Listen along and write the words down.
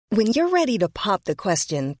When you're ready to pop the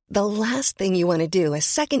question, the last thing you want to do is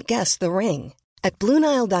second-guess the ring. At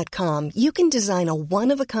BlueNile.com, you can design a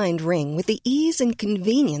one-of-a-kind ring with the ease and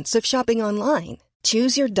convenience of shopping online.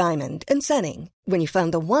 Choose your diamond and setting. When you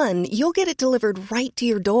find the one, you'll get it delivered right to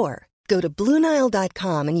your door. Go to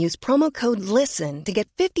BlueNile.com and use promo code LISTEN to get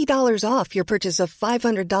 $50 off your purchase of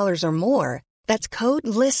 $500 or more. That's code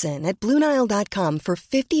LISTEN at BlueNile.com for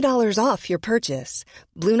 $50 off your purchase.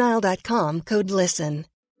 BlueNile.com, code LISTEN.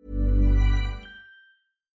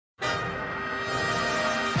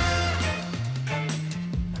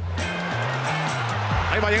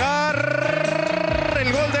 Ahí va a llegar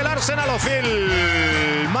el gol del Arsenal.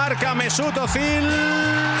 Ozil. Marca Mesut Ozil.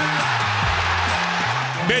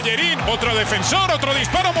 Bellerín, otro defensor, otro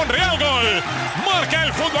disparo, Monreal, gol. Marca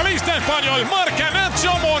el futbolista español, marca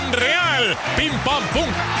Nacho Monreal. Pim, pam, pum.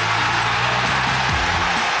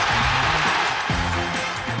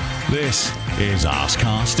 This is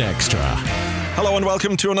Arsecast Extra. Hello and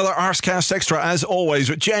welcome to another Arsecast Extra, as always,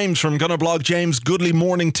 with James from Gunnerblog. James, goodly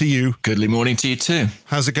morning to you. Goodly morning to you too.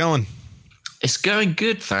 How's it going? It's going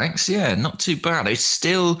good, thanks. Yeah, not too bad. It's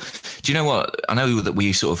still, do you know what? I know that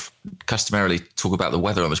we sort of customarily talk about the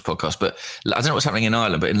weather on this podcast, but I don't know what's happening in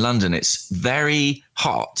Ireland, but in London, it's very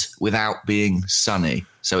hot without being sunny.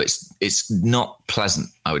 So it's not pleasant,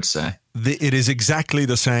 I would say. It is exactly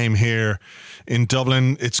the same here in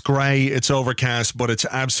Dublin. It's grey, it's overcast, but it's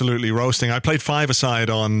absolutely roasting. I played five-a-side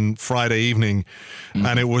on Friday evening,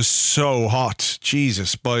 and it was so hot,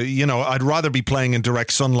 Jesus. But you know, I'd rather be playing in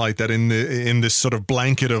direct sunlight than in this sort of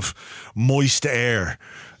blanket of moist air.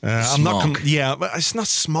 I'm not, but it's not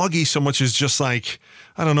smoggy so much as just like,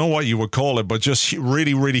 I don't know what you would call it, but just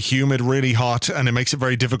really, really humid, really hot, and it makes it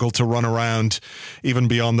very difficult to run around, even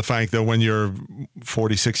beyond the fact that when you're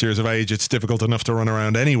 46 years of age, it's difficult enough to run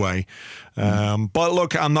around anyway. But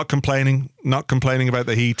look, I'm not complaining about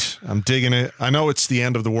the heat. I'm digging it. I know it's the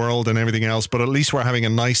end of the world and everything else, but at least we're having a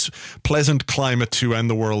nice, pleasant climate to end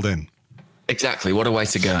the world in. Exactly. What a way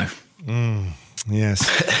to go. Yes.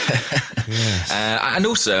 Yes. And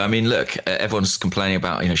also, I mean, look, everyone's complaining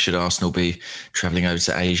about, should Arsenal be travelling over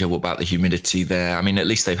to Asia? What about the humidity there? I mean, at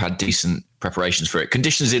least they've had decent preparations for it.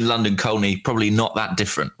 Conditions in London, Colney, probably not that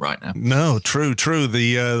different right now. No, true.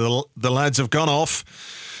 The lads have gone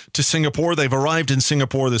off to Singapore. They've arrived in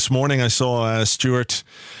Singapore this morning. I saw Stuart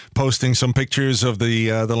posting some pictures of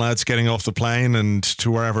the lads getting off the plane and to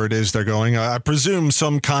wherever it is they're going. I presume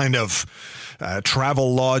some kind of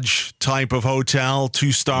travel lodge type of hotel,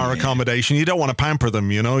 2-star accommodation. You don't want to pamper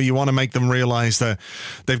them, you want to make them realize that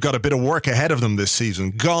they've got a bit of work ahead of them this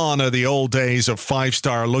season. Gone are the old days of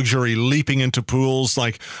 5-star luxury, leaping into pools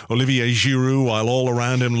like Olivier Giroud while all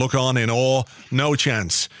around him look on in awe. No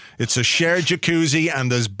chance. It's a shared jacuzzi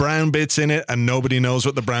and there's brown bits in it and nobody knows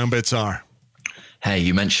what the brown bits are. Hey,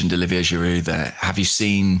 you mentioned Olivier Giroud there. Have you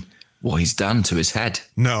seen what he's done to his head?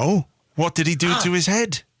 No. What did he do to his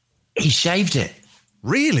head? He shaved it.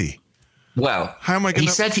 Really? Well, how am I going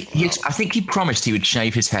to... He said, I think he promised he would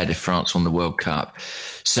shave his head if France won the World Cup.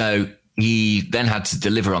 So he then had to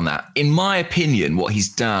deliver on that. In my opinion, what he's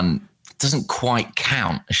done doesn't quite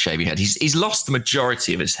count as shaving head. He's lost the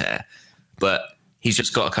majority of his hair, but he's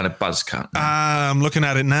just got a kind of buzz cut. I'm looking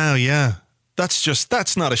at it now, yeah.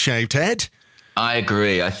 That's not a shaved head. I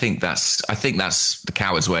agree. I think that's the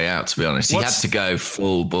coward's way out, to be honest. He had to go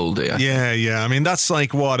full baldy. Yeah. I mean, that's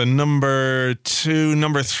like what, a number 2,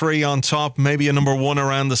 number 3 on top, maybe a number 1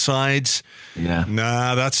 around the sides. Yeah.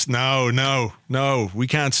 Nah, that's no. We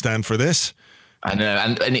can't stand for this. I know,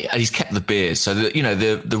 and he's kept the beard, so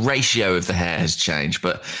the ratio of the hair has changed,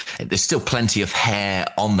 but there's still plenty of hair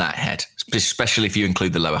on that head, especially if you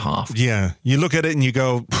include the lower half. Yeah, you look at it and you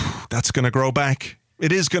go, that's going to grow back.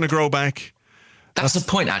 It is going to grow back. That's the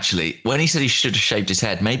point, actually. When he said he should have shaved his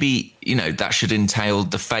head, maybe, that should entail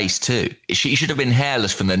the face too. He should have been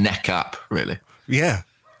hairless from the neck up, really. Yeah,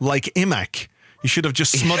 like Imac. He should have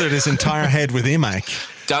just smothered his entire head with Imac.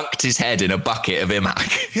 Dunked his head in a bucket of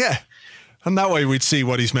Imac. Yeah. And that way we'd see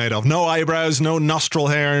what he's made of. No eyebrows, no nostril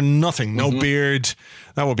hair, nothing, no beard.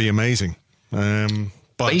 That would be amazing.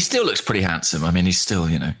 But he still looks pretty handsome. I mean, he's still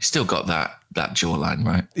got that jawline,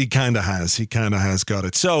 right? He kind of has got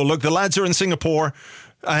it. So, look, the lads are in Singapore.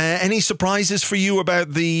 Any surprises for you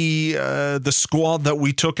about the squad that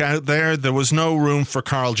we took out there? There was no room for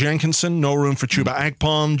Carl Jenkinson, no room for Chuba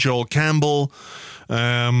Akpom, Joel Campbell.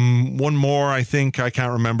 One more, I think. I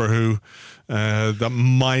can't remember who that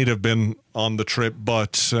might have been on the trip,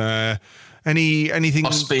 but... anything?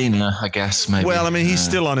 Ospina, I guess, maybe. Well, I mean, he's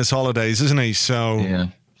still on his holidays, isn't he? So, yeah.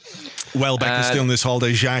 Welbeck is still on this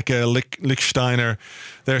holiday. Xhaka, Lichtsteiner,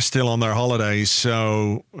 they're still on their holidays.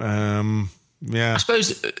 So, Yeah. I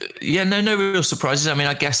suppose, no real surprises. I mean,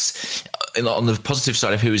 I guess on the positive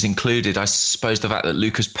side of who was included, I suppose the fact that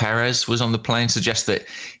Lucas Perez was on the plane suggests that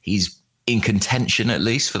he's in contention, at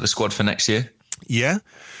least, for the squad for next year. Yeah.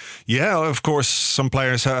 Yeah, of course, some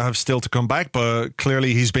players have still to come back, but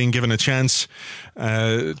clearly he's been given a chance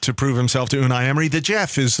to prove himself to Unai Emery. The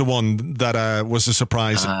Jeff is the one that was a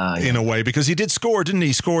surprise in a way, because he did score, didn't he?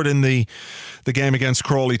 He scored in the game against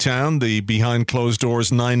Crawley Town, the behind closed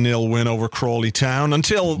doors 9-0 win over Crawley Town,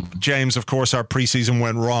 until, James, of course, our pre-season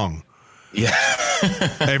went wrong. Yeah.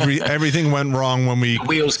 Everything went wrong when the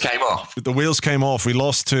wheels came off. The wheels came off. We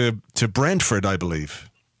lost to Brentford, I believe.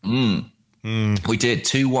 We did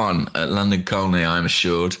 2-1 at London Colney, I'm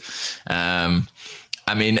assured. I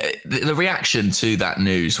mean, the reaction to that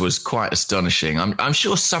news was quite astonishing. I'm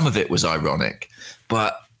sure some of it was ironic,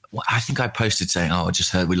 but I think I posted saying, I just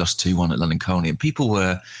heard we lost 2-1 at London Colney, and people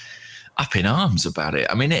were up in arms about it.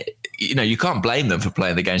 I mean, you can't blame them for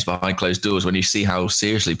playing the games behind closed doors when you see how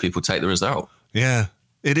seriously people take the result. Yeah,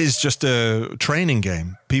 it is just a training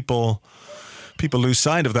game. People lose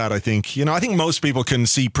sight of that, I think. I think most people can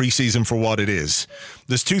see preseason for what it is.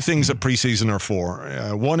 There's two things that preseason are for.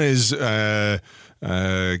 One is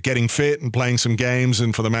getting fit and playing some games,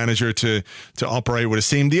 and for the manager to operate with his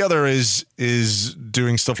team. The other is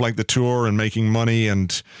doing stuff like the tour and making money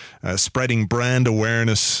and spreading brand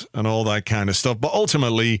awareness and all that kind of stuff. But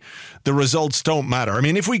ultimately, the results don't matter. I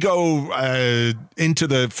mean, if we go into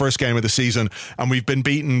the first game of the season and we've been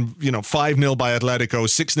beaten, 5-0 by Atletico,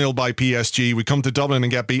 6-0 by PSG, we come to Dublin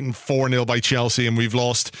and get beaten 4-0 by Chelsea, and we've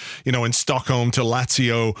lost, in Stockholm to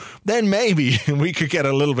Lazio, then maybe we could get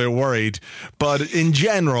a little bit worried. But in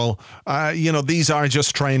general, these are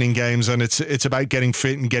just training games, and it's about getting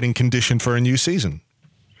fit and getting conditioned for a new season.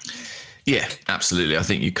 Yeah, absolutely. I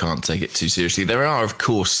think you can't take it too seriously. There are, of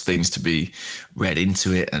course, things to be read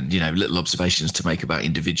into it and, little observations to make about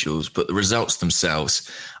individuals, but the results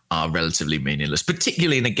themselves are relatively meaningless,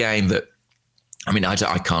 particularly in a game that, I mean, I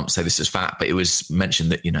can't say this as fact, but it was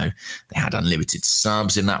mentioned that, they had unlimited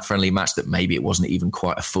subs in that friendly match, that maybe it wasn't even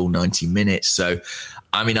quite a full 90 minutes. So,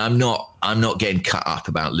 I mean, I'm not getting cut up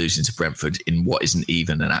about losing to Brentford in what isn't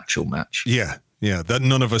even an actual match. Yeah, that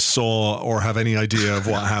none of us saw or have any idea of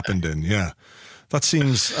what happened in. Yeah, that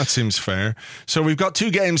seems fair. So we've got two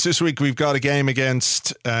games this week. We've got a game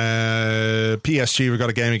against PSG. We've got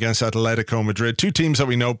a game against Atletico Madrid. Two teams that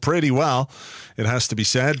we know pretty well, it has to be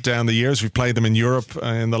said. Down the years, we've played them in Europe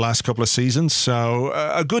in the last couple of seasons. So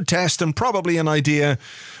a good test and probably an idea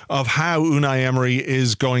of how Unai Emery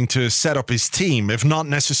is going to set up his team, if not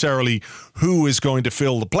necessarily who is going to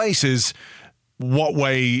fill the places. What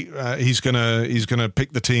way he's gonna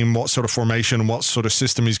pick the team, what sort of formation, what sort of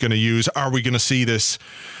system he's going to use. Are we going to see this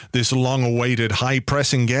long-awaited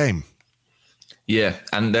high-pressing game? Yeah,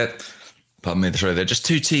 and they're just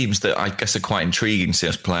two teams that I guess are quite intriguing to see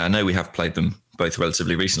us play. I know we have played them both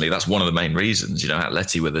relatively recently. That's one of the main reasons.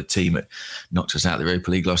 Atleti were the team that knocked us out of the Europa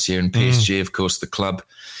League last year, and PSG, of course, the club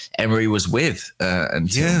Emery was with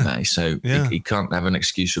until May. So he can't have an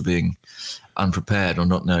excuse for being unprepared or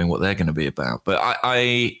not knowing what they're going to be about. But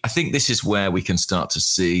I think this is where we can start to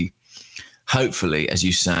see, hopefully, as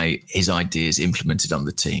you say, his ideas implemented on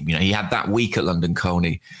the team. He had that week at London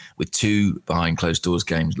Colney with 2 behind closed doors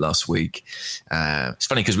games last week. It's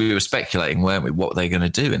funny because we were speculating, weren't we? What were they going to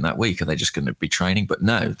do in that week? Are they just going to be training? But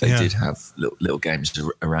no, they did have little games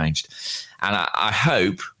arranged. And I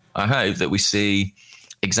hope that we see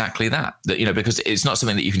exactly that, because it's not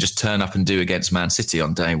something that you can just turn up and do against Man City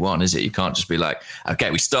on day one, is it? You can't just be like,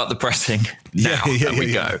 okay, we start the pressing now, and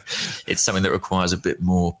we go. It's something that requires a bit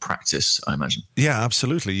more practice, I imagine. Yeah,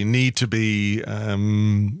 absolutely. You need to be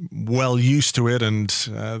well used to it, and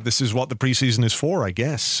this is what the preseason is for, I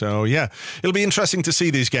guess. So, yeah, it'll be interesting to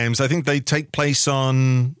see these games. I think they take place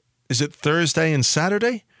on, is it Thursday and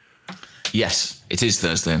Saturday? Yes, it is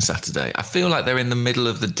Thursday and Saturday. I feel like they're in the middle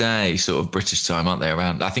of the day, sort of British time, aren't they?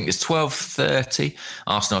 Around, I think it's 12:30,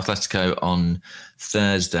 Arsenal Atletico on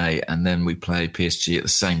Thursday, and then we play PSG at the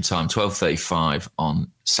same time, 12:35 on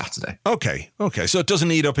Saturday. Okay. So it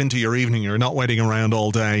doesn't eat up into your evening. You're not waiting around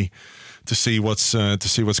all day to see what's going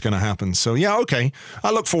to happen. So yeah, okay.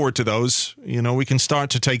 I look forward to those. We can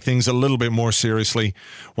start to take things a little bit more seriously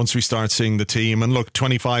once we start seeing the team. And look,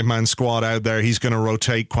 25-man squad out there, he's going to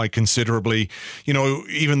rotate quite considerably.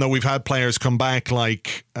 Even though we've had players come back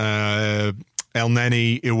like El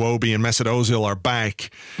Neni, Iwobi and Mesut Ozil are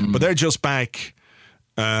back, but they're just back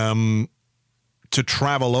to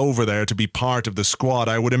travel over there to be part of the squad.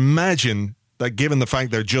 I would imagine that given the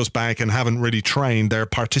fact they're just back and haven't really trained, their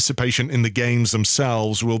participation in the games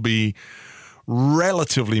themselves will be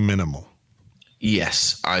relatively minimal.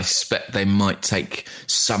 Yes, I expect they might take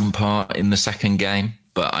some part in the second game,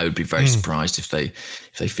 but I would be very surprised if they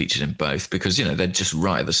featured in both, because, you know, they're just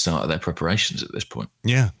right at the start of their preparations at this point.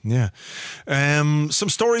 Yeah. Some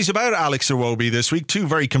stories about Alex Iwobi this week. Two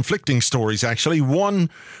very conflicting stories, actually. One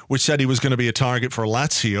which said he was going to be a target for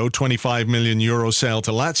Lazio, €25 million sale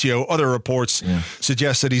to Lazio. Other reports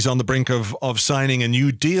suggest that he's on the brink of signing a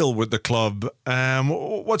new deal with the club.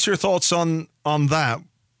 What's your thoughts on that?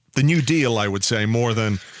 The new deal, I would say, more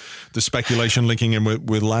than the speculation linking him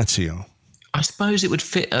with Lazio. I suppose it would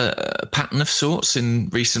fit a pattern of sorts in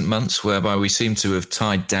recent months, whereby we seem to have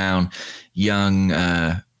tied down young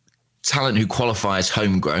talent who qualifies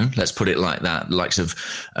homegrown, let's put it like that, the likes of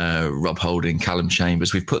Rob Holding, Callum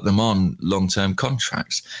Chambers. We've put them on long-term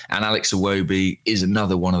contracts. And Alex Iwobi is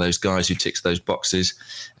another one of those guys who ticks those boxes.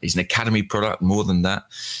 He's an academy product, more than that.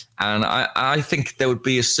 And I think there would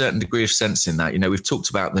be a certain degree of sense in that. You know, we've talked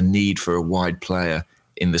about the need for a wide player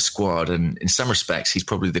in the squad, and in some respects, he's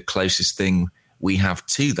probably the closest thing we have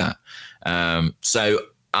to that. So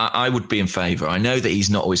I would be in favour. I know that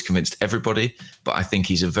he's not always convinced everybody, but I think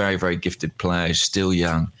he's a very, very gifted player. He's still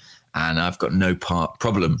young, and I've got no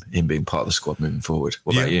problem him being part of the squad moving forward.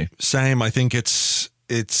 What about you? Same. I think it's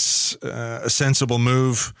a sensible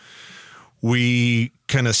move. We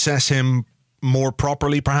can assess him more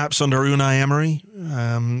properly, perhaps, under Unai Emery.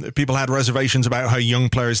 People had reservations about how young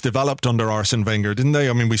players developed under Arsene Wenger, didn't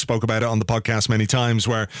they? I mean, we spoke about it on the podcast many times,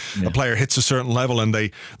 where a player hits a certain level and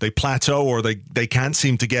they plateau, or they can't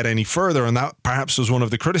seem to get any further. And that perhaps was one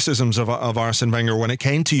of the criticisms of Arsene Wenger when it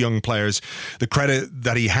came to young players, the credit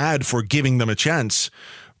that he had for giving them a chance,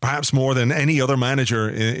 perhaps more than any other manager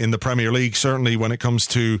in the Premier League, certainly when it comes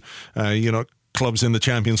to, clubs in the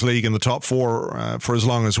Champions League in the top four for as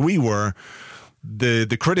long as we were.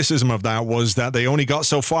 The criticism of that was that they only got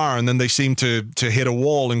so far, and then they seemed to hit a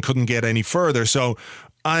wall and couldn't get any further. So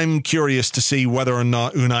I'm curious to see whether or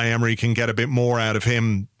not Unai Emery can get a bit more out of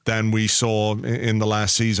him than we saw in the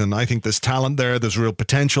last season. I think there's talent there, there's real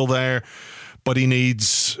potential there, but he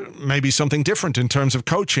needs maybe something different in terms of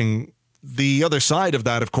coaching. The other side of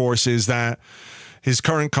that, of course, is that his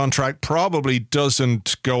current contract probably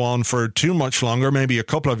doesn't go on for too much longer, maybe a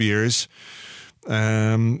couple of years.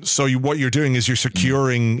 So what you're doing is you're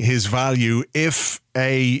securing his value. If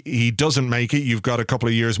he doesn't make it, you've got a couple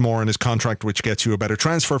of years more in his contract, which gets you a better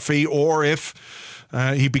transfer fee. Or if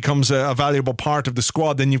he becomes a valuable part of the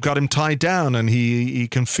squad, then you've got him tied down, and he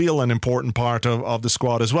can feel an important part of the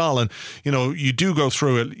squad as well. And, you know, you do go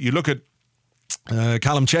through it. You look at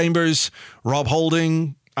Callum Chambers, Rob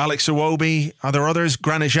Holding, Alex Iwobi. Are there others?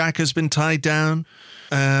 Granit Xhaka has been tied down.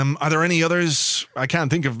 Are there any others? I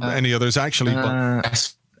can't think of any others, actually.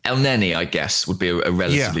 But El Neni, I guess, would be a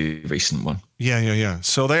relatively recent one. Yeah.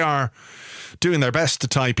 So they are doing their best to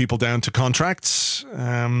tie people down to contracts.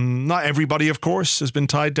 Not everybody, of course, has been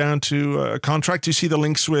tied down to a contract. You see the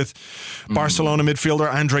links with Barcelona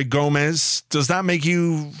midfielder Andre Gomez. Does that make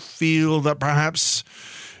you feel that perhaps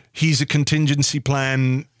he's a contingency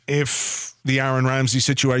plan if the Aaron Ramsey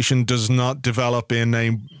situation does not develop in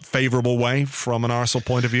a favourable way from an Arsenal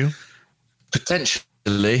point of view?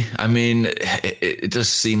 Potentially. I mean, it does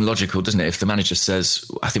seem logical, doesn't it? If the manager says,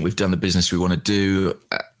 I think we've done the business we want to do,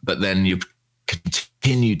 but then you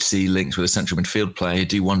continue to see links with a central midfield player, you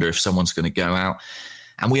do wonder if someone's going to go out.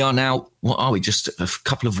 And we are now, what are we, just a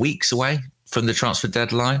couple of weeks away from the transfer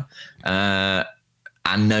deadline?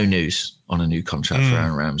 And no news on a new contract for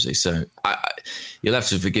Aaron Ramsey. So you'll have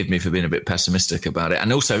to forgive me for being a bit pessimistic about it.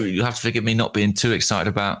 And also you'll have to forgive me not being too excited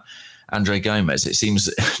about Andre Gomez. It seems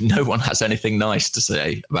no one has anything nice to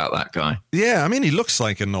say about that guy. Yeah, I mean, he looks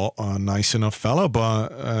like a nice enough fella, but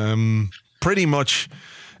pretty much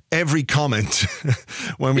every comment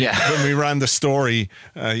when we ran the story,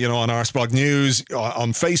 on Arsenal News,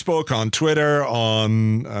 on Facebook, on Twitter,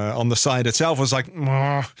 on the site itself, was like,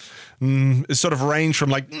 it sort of ranged from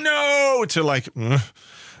like no to like,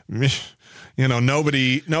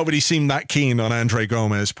 nobody seemed that keen on Andre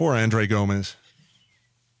Gomez. Poor Andre Gomez.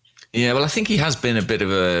 Yeah, well, I think he has been a bit of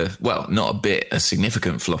a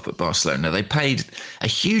significant flop at Barcelona. They paid a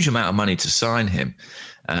huge amount of money to sign him.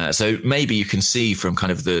 So maybe you can see from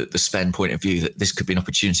kind of the spend point of view that this could be an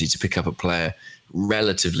opportunity to pick up a player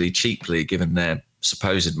relatively cheaply given their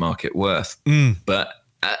supposed market worth. But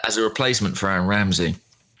as a replacement for Aaron Ramsey,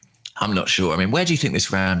 I'm not sure. I mean, where do you think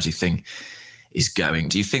this Ramsey thing is going?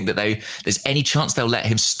 Do you think that there's any chance they'll let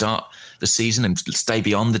him start the season and stay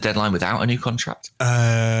beyond the deadline without a new contract?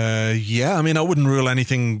 Yeah, I mean, I wouldn't rule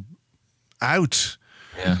anything out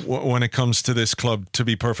when it comes to this club, to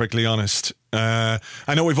be perfectly honest. I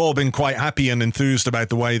know we've all been quite happy and enthused about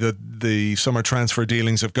the way that the summer transfer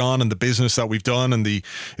dealings have gone and the business that we've done and the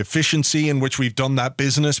efficiency in which we've done that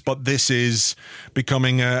business. But this is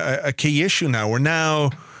becoming a key issue now. We're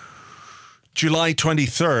now July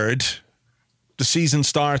 23rd. The season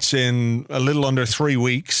starts in a little under 3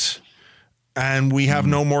 weeks. And we have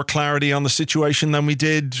no more clarity on the situation than we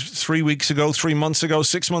did 3 weeks ago, 3 months ago,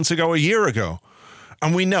 6 months ago, a year ago.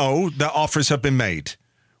 And we know that offers have been made.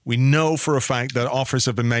 We know for a fact that offers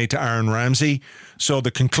have been made to Aaron Ramsey. So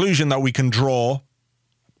the conclusion that we can draw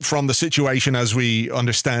from the situation as we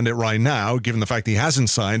understand it right now, given the fact he hasn't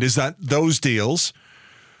signed, is that those deals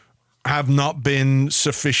have not been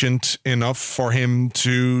sufficient enough for him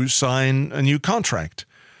to sign a new contract.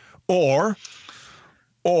 Or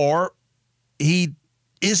he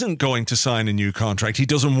isn't going to sign a new contract. He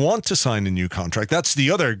doesn't want to sign a new contract. That's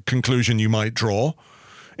the other conclusion you might draw.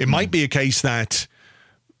 It might be a case that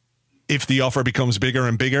if the offer becomes bigger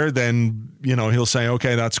and bigger, then, he'll say,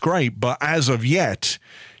 okay, that's great. But as of yet,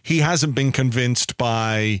 he hasn't been convinced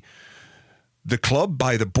by the club,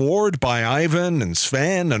 by the board, by Ivan and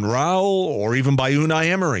Sven and Raul, or even by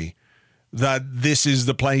Unai Emery, that this is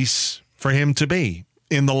the place for him to be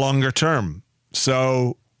in the longer term.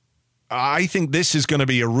 So I think this is going to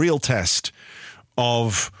be a real test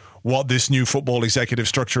of what this new football executive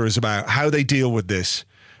structure is about, how they deal with this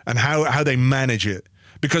and how they manage it,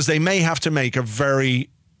 because they may have to make a very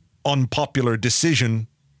unpopular decision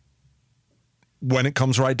when it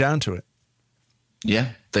comes right down to it. Yeah,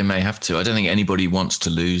 they may have to. I don't think anybody wants to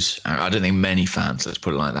lose. I don't think many fans, let's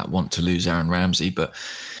put it like that, want to lose Aaron Ramsey, but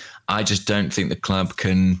I just don't think the club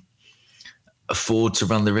can afford to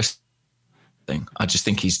run the risk. I just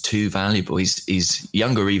think he's too valuable. He's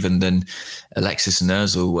younger even than Alexis and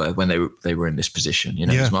Ozil were when they were in this position.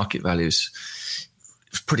 His market value is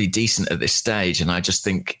pretty decent at this stage, and I just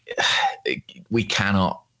think we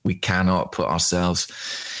cannot put ourselves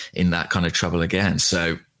in that kind of trouble again.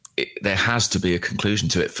 So there has to be a conclusion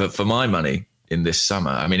to it for my money in this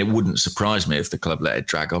summer. I mean, it wouldn't surprise me if the club let it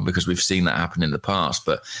drag on, because we've seen that happen in the past.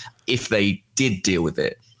 But if they did deal with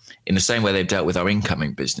it in the same way they've dealt with our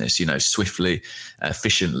incoming business, swiftly,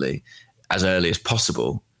 efficiently, as early as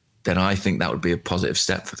possible, then I think that would be a positive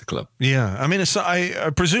step for the club. Yeah. I mean,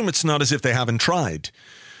 I presume it's not as if they haven't tried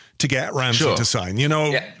to get Ramsey to sign,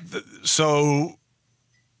 So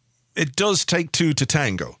it does take two to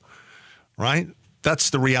tango, right?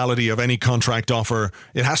 That's the reality of any contract offer.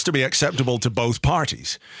 It has to be acceptable to both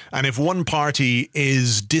parties. And if one party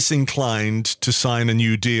is disinclined to sign a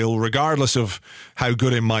new deal, regardless of how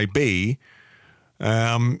good it might be,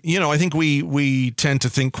 I think we tend to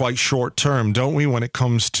think quite short term, don't we, when it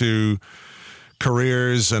comes to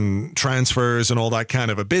careers and transfers and all that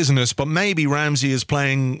kind of a business. But maybe Ramsey is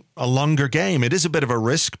playing a longer game. It is a bit of a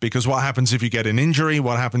risk, because what happens if you get an injury?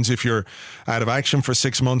 What happens if you're out of action for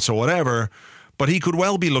 6 months or whatever? But he could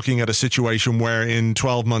well be looking at a situation where in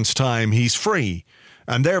 12 months' time he's free,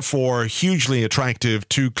 and therefore hugely attractive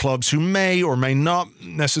to clubs who may or may not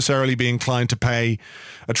necessarily be inclined to pay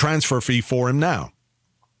a transfer fee for him now.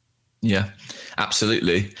 Yeah,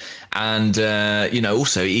 absolutely. And,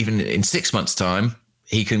 also even in 6 months' time,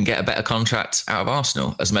 he can get a better contract out of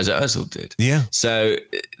Arsenal, as Mesut Ozil did. Yeah. So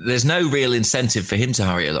there's no real incentive for him to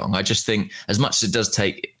hurry along. I just think as much as it does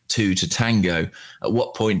take two to tango, at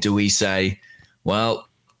what point do we say, well,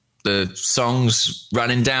 the song's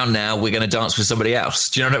running down now, we're going to dance with somebody else?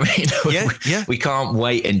 Do you know what I mean? Yeah. We can't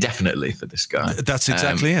wait indefinitely for this guy. That's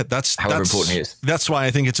exactly it. That's important he is. That's why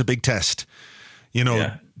I think it's a big test.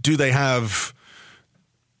 Do they have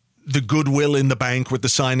the goodwill in the bank with the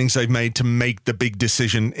signings they've made to make the big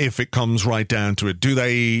decision if it comes right down to it? Do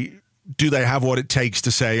they have what it takes to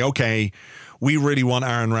say, okay, we really want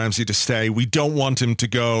Aaron Ramsey to stay. We don't want him to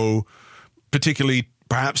go, particularly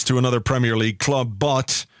perhaps to another Premier League club,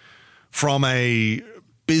 but from a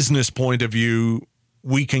business point of view,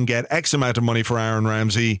 we can get X amount of money for Aaron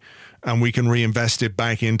Ramsey and we can reinvest it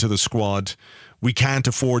back into the squad. We can't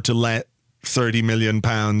afford to let £30 million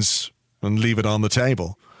and leave it on the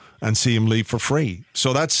table and see him leave for free.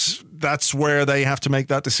 So that's where they have to make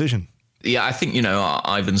that decision. Yeah, I think,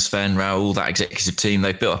 Ivan, Sven, Raul, that executive team,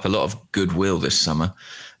 they've built up a lot of goodwill this summer.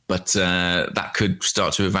 But that could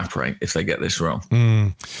start to evaporate if they get this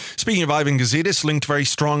wrong. Speaking of Ivan Gazidis, linked very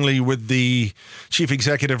strongly with the chief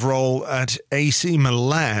executive role at AC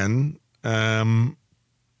Milan.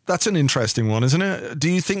 That's an interesting one, isn't it? Do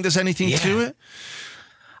you think there's anything to it?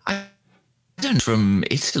 I don't. From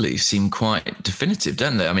Italy seem quite definitive,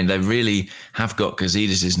 don't they? I mean, they really have got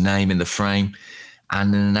Gazidis' name in the frame,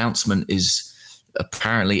 and an announcement is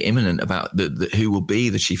apparently imminent about who will be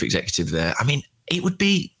the chief executive there. I mean, it would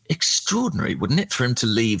be extraordinary, wouldn't it, for him to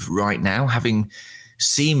leave right now, having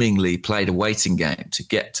seemingly played a waiting game to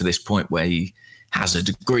get to this point where he has a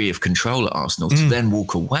degree of control at Arsenal to then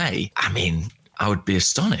walk away. I mean, I would be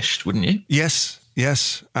astonished, wouldn't you?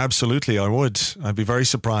 Yes, absolutely. I would. I'd be very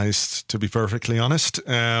surprised, to be perfectly honest.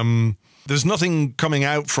 There's nothing coming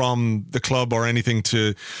out from the club or anything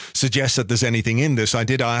to suggest that there's anything in this. I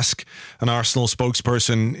did ask an Arsenal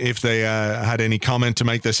spokesperson if they had any comment to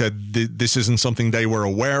make. They said this isn't something they were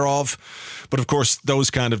aware of. But of course,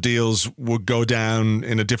 those kind of deals would go down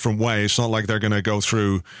in a different way. It's not like they're going to go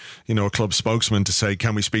through, a club spokesman to say,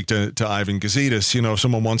 can we speak to Ivan Gazidis? If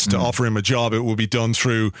someone wants to offer him a job, it will be done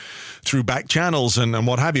through back channels and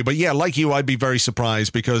what have you. But yeah, like you, I'd be very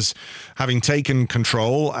surprised because having taken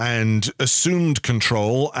control and assumed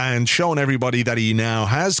control and shown everybody that he now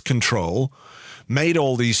has control, made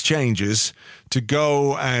all these changes, to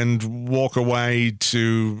go and walk away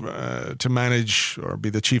to manage or be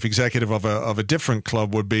the chief executive of a different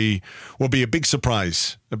club would be a big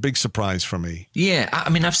surprise for me. Yeah, I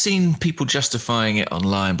mean, I've seen people justifying it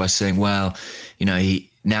online by saying, well,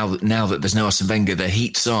 now that there's no Arsene Wenger, the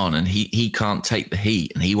heat's on and he can't take the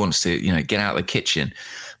heat and he wants to get out of the kitchen.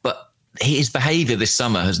 But his behaviour this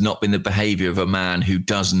summer has not been the behaviour of a man who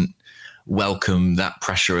doesn't welcome that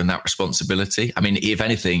pressure and that responsibility. I mean, if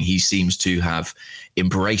anything, he seems to have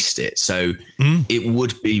embraced it. So it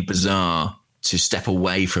would be bizarre to step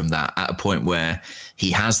away from that at a point where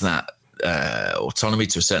he has that autonomy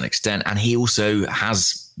to a certain extent, and he also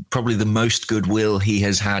has probably the most goodwill he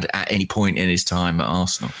has had at any point in his time at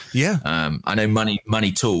Arsenal. Yeah, I know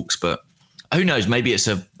money talks, but who knows? Maybe it's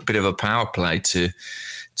a bit of a power play to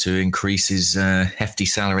increase his hefty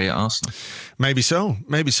salary at Arsenal. Maybe so.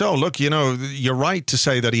 Look, you're right to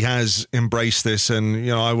say that he has embraced this.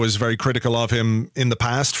 And, I was very critical of him in the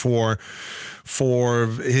past for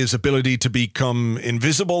his ability to become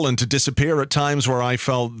invisible and to disappear at times where I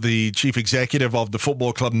felt the chief executive of the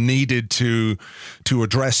football club needed to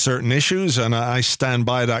address certain issues. And I stand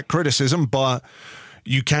by that criticism. But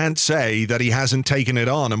you can't say that he hasn't taken it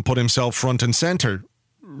on and put himself front and center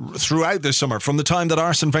throughout this summer. From the time that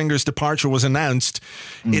Arsene Wenger's departure was announced,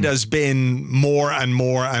 it has been more and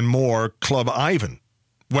more and more Club Ivan.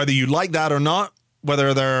 Whether you like that or not,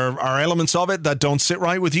 whether there are elements of it that don't sit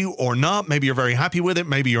right with you or not, maybe you're very happy with it,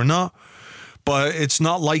 maybe you're not. But it's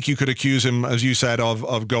not like you could accuse him, as you said,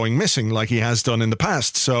 of going missing like he has done in the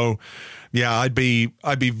past. So, yeah, I'd be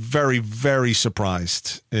very, very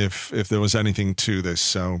surprised if there was anything to this.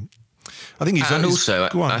 So I think he's... And also,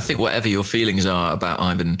 I think whatever your feelings are about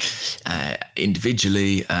Ivan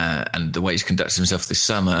individually and the way he's conducted himself this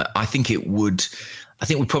summer, I think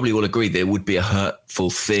we probably all agree that it would be a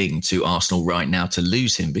hurtful thing to Arsenal right now to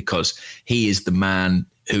lose him, because he is the man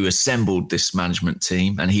who assembled this management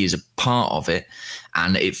team and he is a part of it.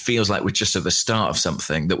 And it feels like we're just at the start of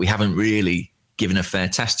something that we haven't really given a fair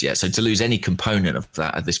test yet. So to lose any component of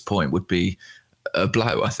that at this point would be a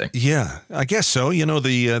blow, I think. Yeah, I guess so.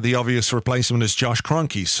 The obvious replacement is Josh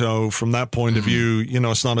Kroenke. So from that point of view,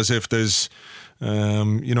 it's not as if there's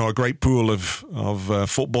a great pool of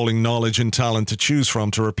footballing knowledge and talent to choose from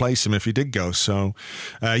to replace him if he did go. So,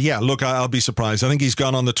 look, I'll be surprised. I think he's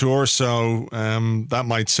gone on the tour, so that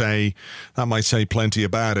might say plenty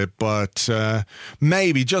about it. But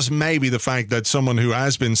maybe, just maybe, the fact that someone who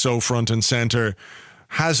has been so front and center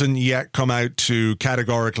hasn't yet come out to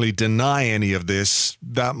categorically deny any of this,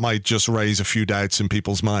 that might just raise a few doubts in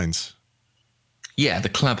people's minds. Yeah, the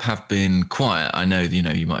club have been quiet. I know,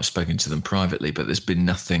 you might have spoken to them privately, but there's been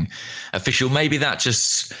nothing official. Maybe that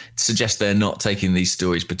just suggests they're not taking these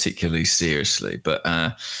stories particularly seriously. But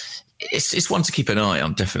it's one to keep an eye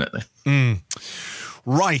on, definitely.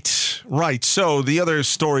 Right. So the other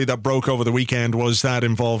story that broke over the weekend was that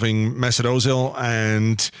involving Mesut Ozil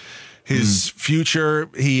and his future.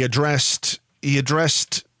 He addressed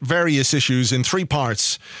various issues in three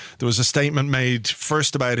parts. There was a statement made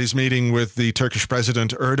first about his meeting with the Turkish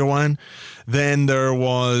President Erdogan. Then there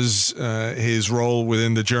was his role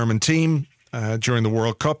within the German team during the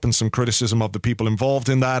World Cup and some criticism of the people involved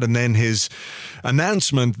in that. And then his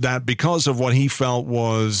announcement that because of what he felt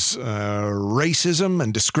was racism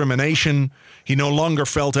and discrimination, he no longer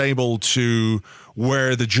felt able to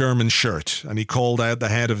wear the German shirt. And he called out the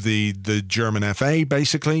head of the German FA,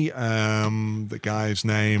 basically. The guy's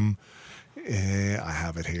name, I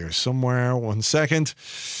have it here somewhere. 1 second.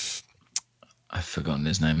 I've forgotten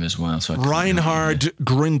his name as well. So Reinhard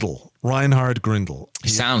Grindel. He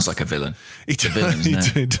sounds like a villain. He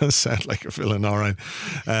does sound like a villain, all right.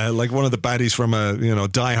 Like one of the baddies from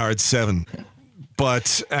Die Hard 7.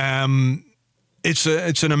 But it's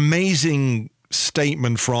an amazing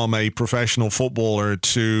statement from a professional footballer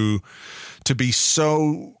to be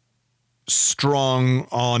so strong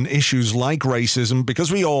on issues like racism,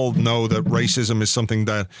 because we all know that racism is something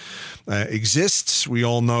that exists. We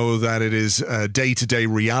all know that it is a day-to-day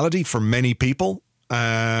reality for many people.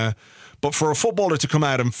 But for a footballer to come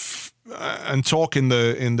out and talk in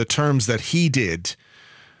the terms that he did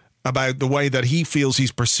about the way that he feels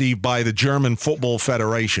he's perceived by the German Football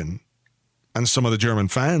Federation and some of the German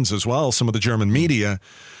fans as well, some of the German media,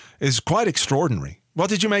 is quite extraordinary. What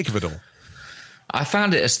did you make of it all? I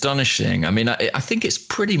found it astonishing. I mean, I think it's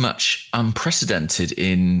pretty much unprecedented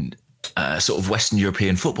in sort of Western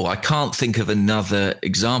European football. I can't think of another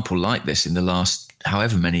example like this in the last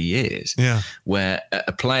however many years, where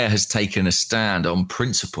a player has taken a stand on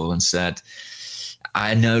principle and said,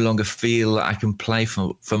 I no longer feel I can play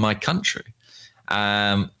for my country.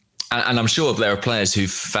 And I'm sure there are players who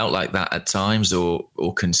felt like that at times or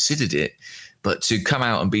considered it, but to come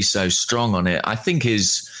out and be so strong on it, I think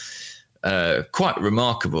is quite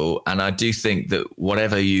remarkable. And I do think that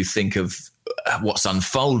whatever you think of what's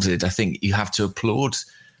unfolded, I think you have to applaud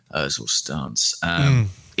Ozil's stance.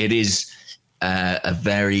 It is a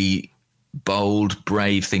very bold,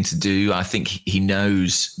 brave thing to do. I think he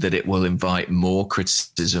knows that it will invite more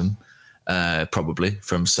criticism, probably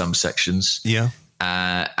from some sections. Yeah.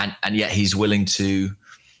 And yet he's willing to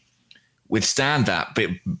withstand that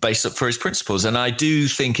based up for his principles. And I do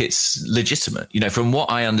think it's legitimate. You know, from what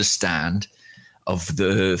I understand of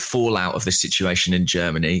the fallout of the situation in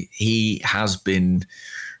Germany, he has been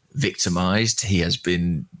victimized. He has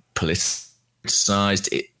been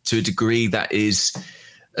politicized to a degree that is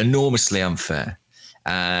enormously unfair.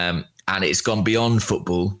 And it's gone beyond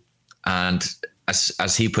football. And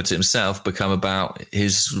as he put it himself, become about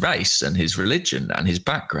his race and his religion and his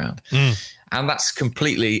background. And that's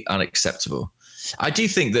completely unacceptable. I do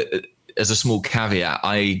think that, as a small caveat,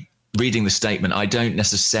 reading the statement, I don't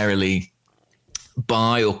necessarily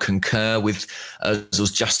buy or concur with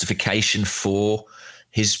Ozil's justification for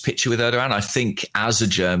his picture with Erdogan. I think as a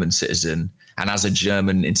German citizen and as a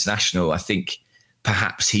German international, I think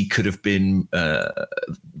perhaps he could have been a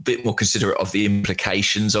bit more considerate of the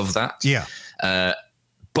implications of that. Yeah.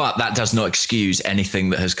 But that does not excuse anything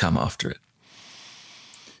that has come after it.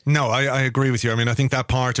 No, I agree with you. I mean, I think that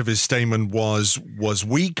part of his statement was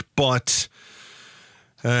weak, but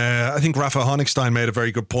I think Rafa Honigstein made a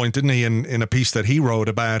very good point, didn't he, in a piece that he wrote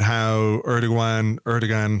about how Erdogan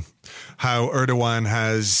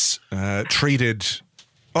has treated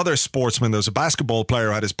other sportsmen. There's a basketball player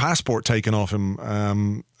who had his passport taken off him,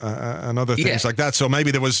 and other things like that. So maybe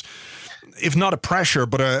there was, if not a pressure,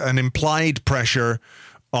 but an implied pressure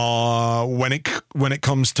when it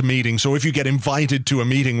comes to meetings. So if you get invited to a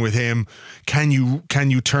meeting with him, can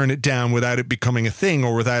you turn it down without it becoming a thing,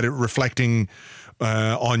 or without it reflecting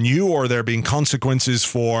on you, or there being consequences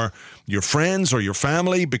for your friends or your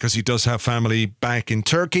family, because he does have family back in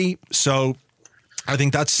Turkey. So I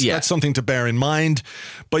think that's something to bear in mind.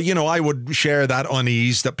 But, you know, I would share that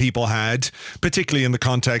unease that people had, particularly in the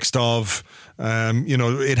context of,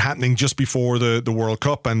 it happening just before the World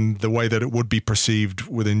Cup and the way that it would be perceived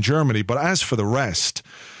within Germany. But as for the rest,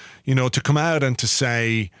 you know, to come out and to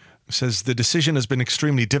says the decision has been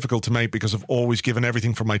extremely difficult to make because I've always given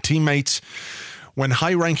everything for my teammates. When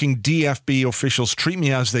high-ranking DFB officials treat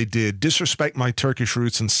me as they did, disrespect my Turkish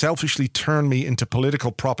roots, and selfishly turn me into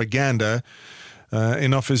political propaganda,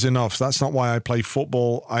 enough is enough. That's not why I play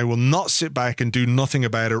football. I will not sit back and do nothing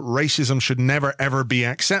about it. Racism should never, ever be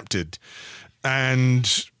accepted.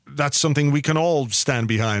 And that's something we can all stand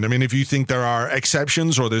behind. I mean, if you think there are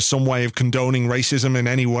exceptions or there's some way of condoning racism in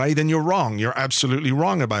any way, then you're wrong. You're absolutely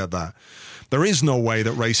wrong about that. There is no way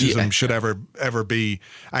that racism should ever be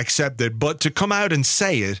accepted. But to come out and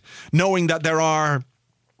say it, knowing that there are,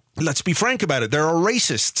 let's be frank about it, there are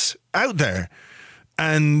racists out there,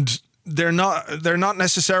 and they're not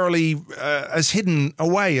necessarily as hidden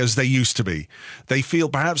away as they used to be. They feel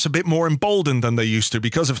perhaps a bit more emboldened than they used to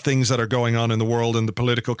because of things that are going on in the world and the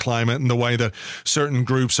political climate and the way that certain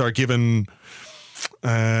groups are given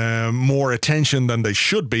more attention than they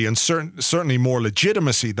should be, and certainly more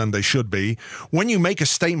legitimacy than they should be. When you make a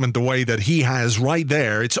statement the way that he has right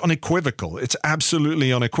there, it's unequivocal. It's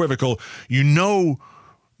absolutely unequivocal. You know,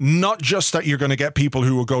 not just that you're going to get people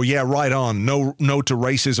who will go, yeah, right on, no to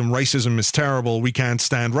racism. Racism is terrible. We can't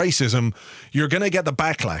stand racism. You're going to get the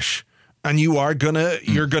backlash, and you're going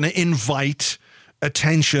to invite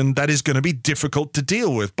attention that is going to be difficult to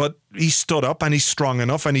deal with. But he stood up and he's strong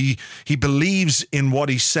enough, and he believes in what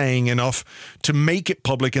he's saying enough to make it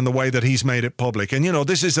public in the way that he's made it public. And,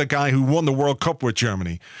 this is a guy who won the World Cup with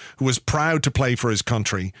Germany, who was proud to play for his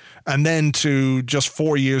country, and then to just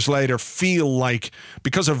 4 years later feel like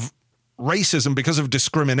because of racism, because of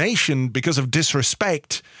discrimination, because of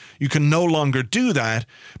disrespect, you can no longer do that.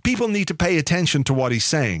 People need to pay attention to what he's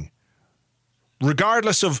saying,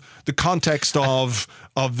 regardless of the context of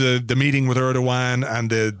the meeting with Erdogan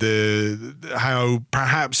and the how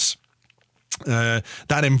perhaps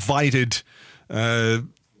that invited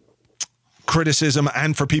criticism,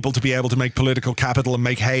 and for people to be able to make political capital and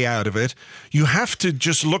make hay out of it. You have to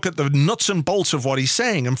just look at the nuts and bolts of what he's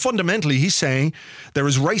saying. And fundamentally, he's saying there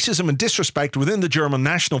is racism and disrespect within the German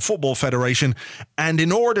National Football Federation. And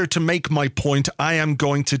in order to make my point, I am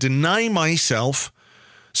going to deny myself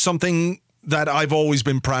something that I've always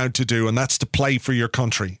been proud to do, and that's to play for your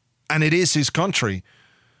country. And it is his country.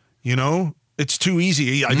 It's too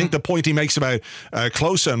easy. I think the point he makes about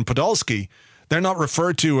Klose and Podolski, they're not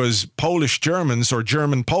referred to as Polish Germans or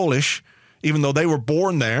German Polish, even though they were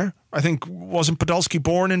born there. I think, wasn't Podolski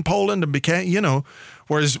born in Poland and became,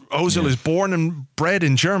 whereas Ozil is born and bred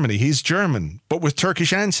in Germany. He's German, but with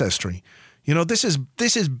Turkish ancestry. This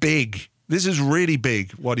is big. This is really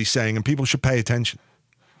big, what he's saying, and people should pay attention.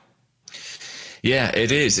 Yeah,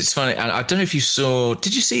 it is. It's funny. I don't know if you saw.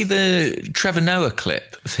 Did you see the Trevor Noah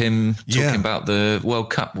clip of him talking about the World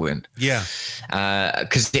Cup win? Yeah.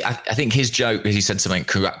 Because I think his joke, he said something,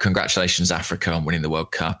 congratulations, Africa, on winning the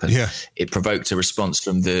World Cup. And it provoked a response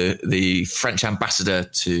from the French ambassador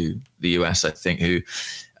to the US, I think, who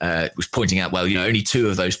was pointing out, well, only 2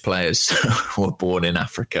 of those players were born in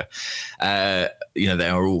Africa. They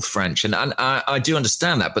are all French. And I do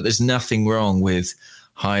understand that, but there's nothing wrong with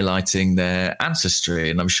highlighting their ancestry,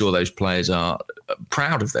 and I'm sure those players are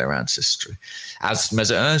proud of their ancestry, as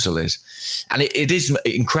Mesut Ozil is. And it is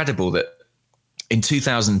incredible that in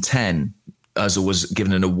 2010 Ozil was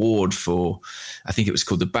given an award for, I think it was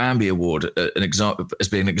called the Bambi Award, as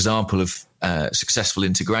being an example of successful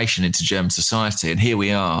integration into German society. And here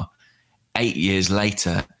we are 8 years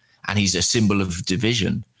later, and he's a symbol of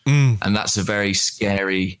division. And that's a very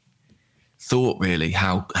scary thought, really,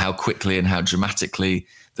 how quickly and how dramatically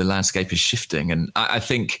the landscape is shifting. And I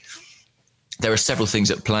think there are several things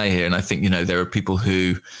at play here. And I think, there are people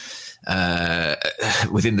who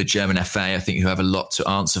within the German FA, I think, who have a lot to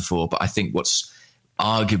answer for. But I think what's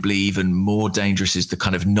arguably even more dangerous is the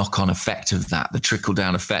kind of knock-on effect of that, the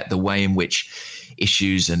trickle-down effect, the way in which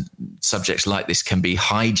issues and subjects like this can be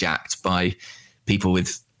hijacked by people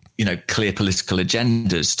with clear political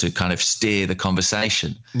agendas to kind of steer the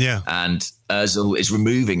conversation. Yeah. And Ozil is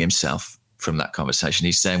removing himself from that conversation.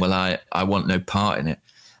 He's saying, well, I want no part in it.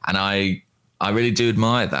 And I really do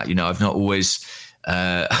admire that. I've not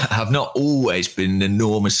always been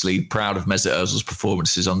enormously proud of Mesut Ozil's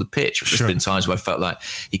performances on the pitch. There's been times where I felt like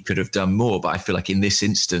he could have done more, but I feel like in this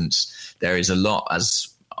instance, there is a lot as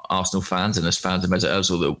Arsenal fans and as fans of Mesut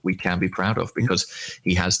Ozil that we can be proud of, because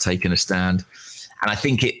he has taken a stand. And I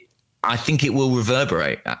think it will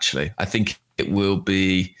reverberate, actually. I think it will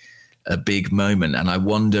be a big moment. And I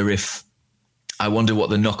wonder what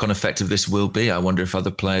the knock-on effect of this will be. I wonder if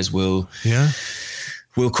other players will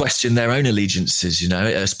question their own allegiances,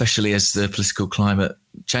 especially as the political climate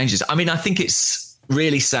changes. I mean, I think it's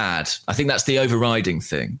really sad. I think that's the overriding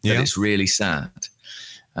thing, that it's really sad.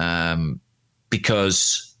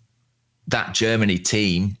 Because that Germany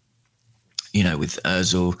team, with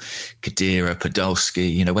Ozil, Khedira,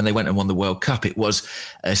 Podolski, when they went and won the World Cup, it was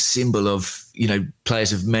a symbol of,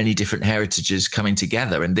 players of many different heritages coming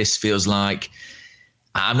together. And this feels like,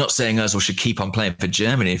 I'm not saying Ozil should keep on playing for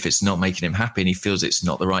Germany if it's not making him happy and he feels it's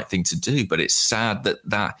not the right thing to do, but it's sad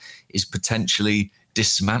that is potentially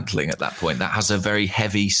dismantling at that point. That has a very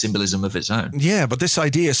heavy symbolism of its own. Yeah, but this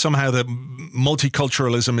idea somehow that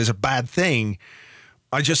multiculturalism is a bad thing,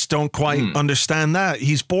 I just don't quite understand that.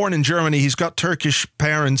 He's born in Germany. He's got Turkish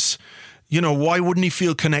parents. Why wouldn't he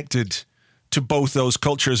feel connected to both those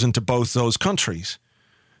cultures and to both those countries?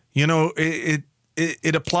 It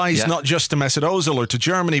applies not just to Mesut Ozil or to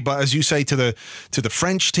Germany, but as you say, to the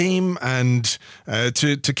French team and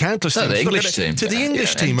to countless teams. The English team. To the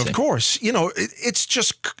English team, of course. It's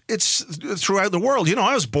throughout the world.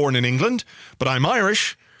 I was born in England, but I'm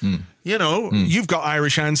Irish. You've got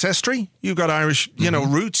Irish ancestry, you've got Irish,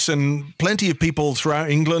 roots, and plenty of people throughout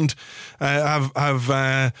England have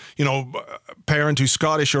parent who's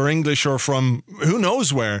Scottish or English or from who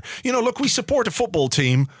knows where. Look, we support a football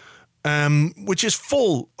team which is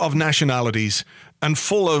full of nationalities and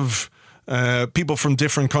full of people from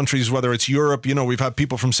different countries, whether it's Europe, we've had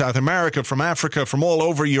people from South America, from Africa, from all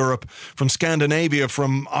over Europe, from Scandinavia,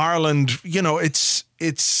 from Ireland.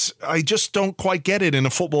 It's I just don't quite get it in a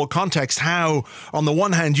football context how, on the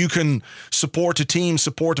one hand, you can support a team,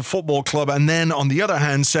 support a football club, and then on the other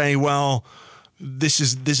hand say, well, this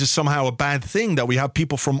is somehow a bad thing that we have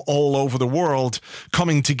people from all over the world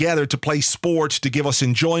coming together to play sport, to give us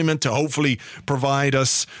enjoyment, to hopefully provide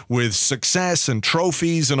us with success and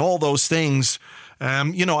trophies and all those things.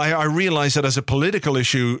 I realize that as a political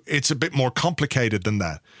issue, it's a bit more complicated than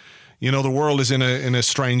that. The world is in a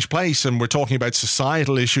strange place, and we're talking about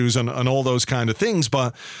societal issues and all those kind of things.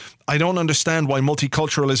 But I don't understand why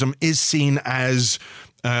multiculturalism is seen as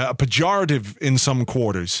a pejorative in some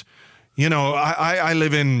quarters. I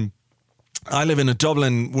live in a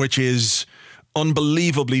Dublin which is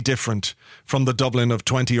unbelievably different from the Dublin of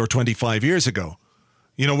 20 or 25 years ago.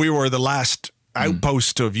 We were the last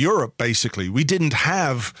outpost of Europe, basically. We didn't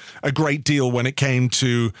have a great deal when it came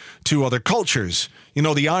to other cultures.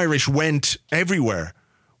 The Irish went everywhere,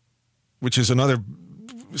 which is another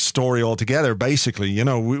story altogether, basically.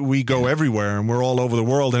 We go everywhere and we're all over the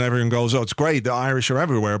world, and everyone goes, oh, it's great, the Irish are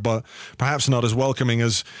everywhere, but perhaps not as welcoming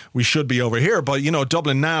as we should be over here. But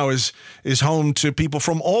Dublin now is home to people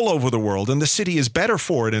from all over the world, and the city is better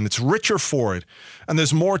for it and it's richer for it, and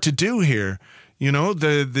there's more to do here.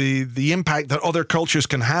 The impact that other cultures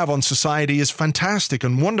can have on society is fantastic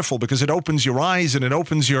and wonderful, because it opens your eyes and it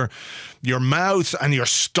opens your mouth and your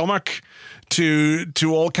stomach to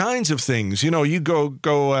all kinds of things. You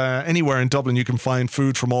go anywhere in Dublin, you can find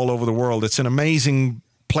food from all over the world. It's an amazing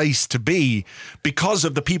place to be because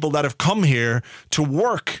of the people that have come here to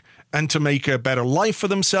work and to make a better life for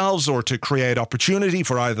themselves, or to create opportunity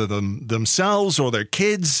for either themselves or their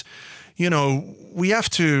kids. We have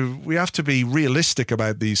to be realistic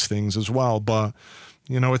about these things as well. But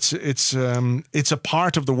it's a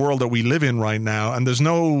part of the world that we live in right now, and there's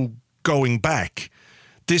no going back.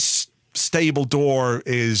 This stable door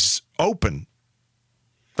is open.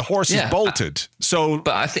 The horse is bolted.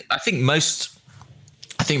 But I think most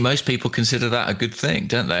people consider that a good thing,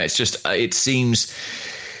 don't they? It's just it seems.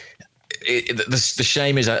 The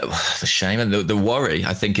shame is the shame and the worry.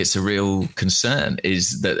 I think it's a real concern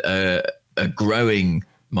is that a growing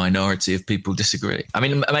minority of people disagree. I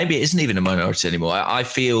mean, maybe it isn't even a minority anymore. I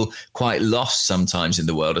feel quite lost sometimes in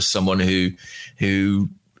the world as someone who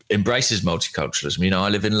embraces multiculturalism. I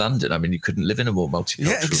live in London. I mean, you couldn't live in a more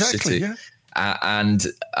multicultural city. Yeah. And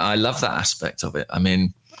I love that aspect of it. I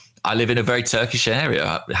mean, I live in a very Turkish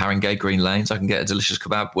area, Haringey, Green Lanes. I can get a delicious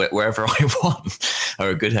kebab wherever I want, or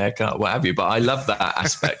a good haircut, what have you. But I love that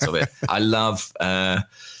aspect of it. I love, and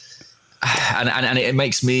it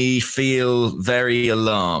makes me feel very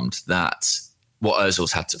alarmed that what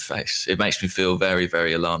Ozil's had to face. It makes me feel very,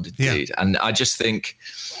 very alarmed indeed. Yeah. And I just think,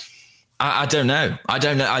 I don't know. I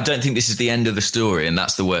don't think this is the end of the story, and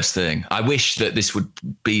that's the worst thing. I wish that this would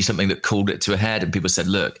be something that called it to a head and people said,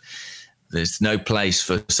 look, there's no place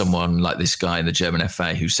for someone like this guy in the German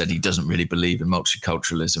FA who said he doesn't really believe in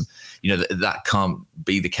multiculturalism. That can't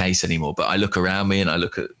be the case anymore. But I look around me and I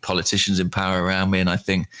look at politicians in power around me, and I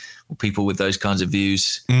think, well, people with those kinds of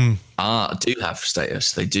views do have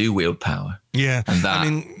status. They do wield power. Yeah. And that,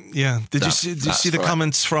 Did you see the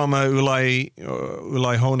comments from Uli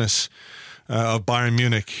Hoeneß of Bayern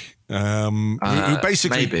Munich? Who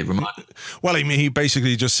basically, he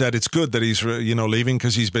basically just said it's good that he's leaving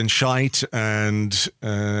because he's been shite, and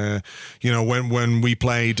when we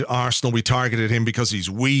played Arsenal, we targeted him because he's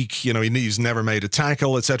weak. He's never made a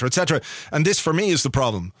tackle, etc., etc. And this, for me, is the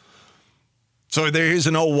problem. So there is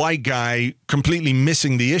an old white guy completely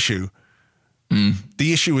missing the issue.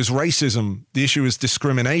 The issue is racism. The issue is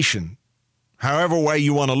discrimination. However way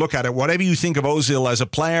you want to look at it, whatever you think of Ozil as a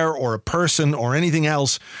player or a person or anything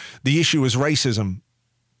else, the issue is racism.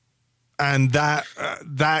 And that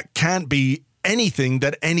can't be anything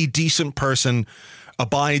that any decent person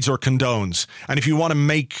abides or condones. And if you want to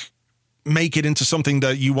make it into something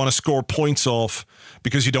that you want to score points off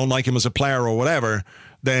because you don't like him as a player or whatever,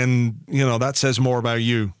 then, that says more about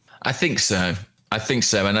you. I think so.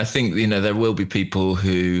 And I think, there will be people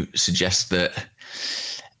who suggest that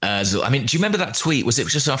Ozil, do you remember that tweet? Was it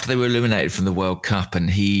just after they were eliminated from the World Cup, and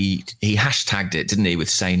he hashtagged it, didn't he, with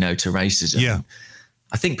 "Say No to Racism"? Yeah.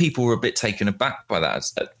 I think people were a bit taken aback by that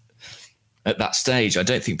at that stage. I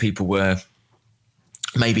don't think people were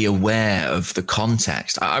maybe aware of the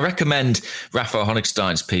context. I recommend Raphael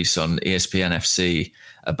Honigstein's piece on ESPN FC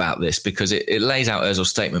about this because it lays out Ozil's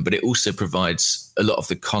statement, but it also provides a lot of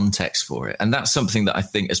the context for it. And that's something that I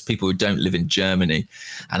think, as people who don't live in Germany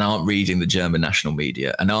and aren't reading the German national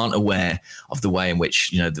media and aren't aware of the way in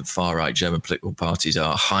which, the far-right German political parties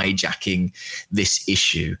are hijacking this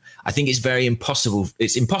issue, I think it's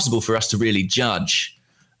impossible for us to really judge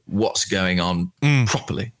what's going on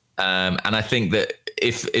properly. And I think that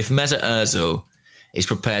if Mesut Ozil is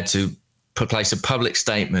prepared to place a public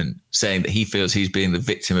statement saying that he feels he's being the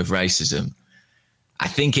victim of racism, I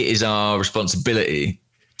think it is our responsibility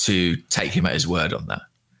to take him at his word on that.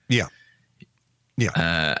 Yeah.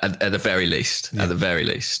 At the very least. Yeah. At the very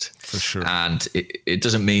least. For sure. And it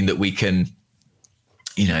doesn't mean that we can,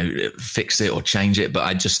 fix it or change it. But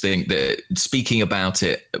I just think that speaking about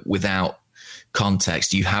it without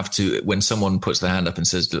context, you have to, when someone puts their hand up and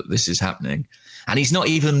says that this is happening, and he's not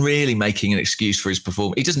even really making an excuse for his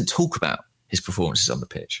performance. He doesn't talk about his performances on the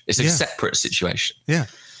pitch. It's a separate situation. Yeah.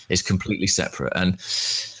 It's completely separate. And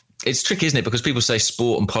it's tricky, isn't it? Because people say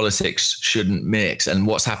sport and politics shouldn't mix. And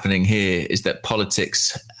what's happening here is that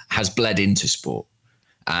politics has bled into sport.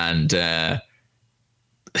 And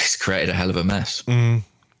it's created a hell of a mess.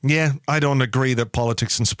 Yeah, I don't agree that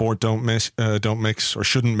politics and sport don't mix or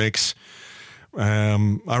shouldn't mix.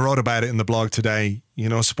 I wrote about it in the blog today.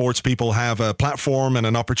 Sports people have a platform and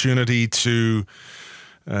an opportunity to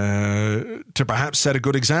perhaps set a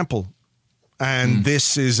good example. And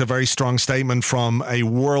this is a very strong statement from a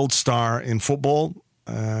world star in football.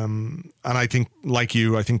 And I think, like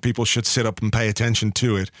you, I think people should sit up and pay attention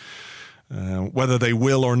to it. Whether they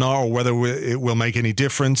will or not, or whether it will make any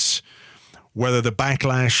difference, whether the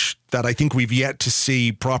backlash that I think we've yet to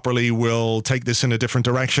see properly will take this in a different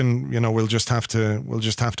direction, we'll just have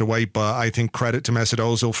to wait. But I think credit to Mesut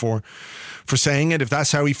Ozil for saying it. If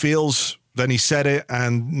that's how he feels, then he said it,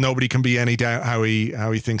 and nobody can be any doubt how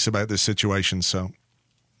he thinks about this situation. So,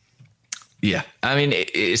 yeah, I mean,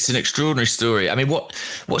 it's an extraordinary story. I mean,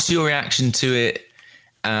 what's your reaction to it?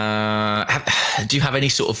 Do you have any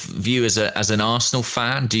sort of view as an Arsenal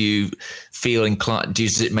fan? Do you feel inclined?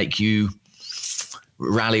 Does it make you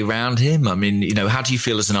rally around him? I mean, how do you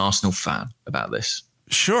feel as an Arsenal fan about this?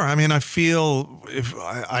 Sure. I mean, I feel, if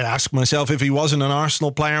I ask myself, if he wasn't an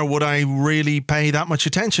Arsenal player, would I really pay that much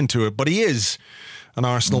attention to it? But he is an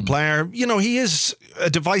Arsenal player. He is a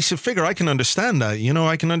divisive figure. I can understand that.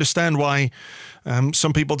 I can understand why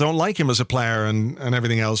some people don't like him as a player and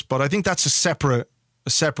everything else. But I think that's a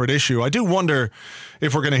separate issue. I do wonder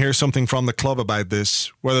if we're going to hear something from the club about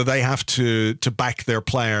this, whether they have to back their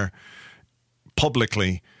player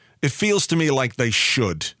publicly. It feels to me like they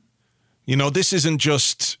should. This isn't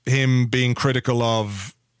just him being critical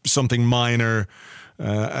of something minor,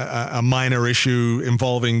 a minor issue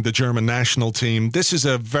involving the German national team. This is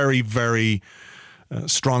a very, very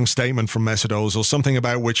strong statement from Mesut Ozil, something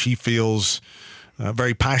about which he feels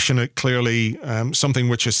very passionate, clearly, something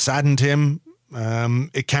which has saddened him.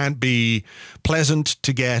 It can't be pleasant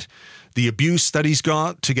to get the abuse that he's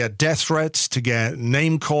got, to get death threats, to get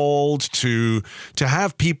name called, to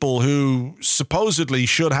have people who supposedly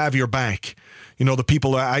should have your back, the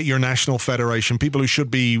people at your national federation, people who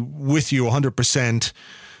should be with you 100%,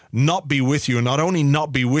 not be with you, and not only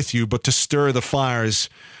not be with you, but to stir the fires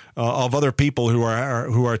of other people who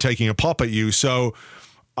are taking a pop at you. So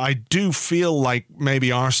I do feel like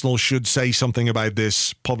maybe Arsenal should say something about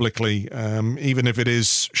this publicly, even if it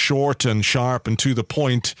is short and sharp and to the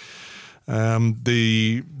point.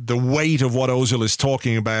 The weight of what Ozil is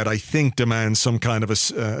talking about, I think, demands some kind of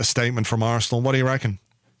a statement from Arsenal. What do you reckon?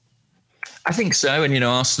 I think so. And,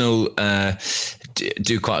 Arsenal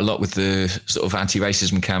do quite a lot with the sort of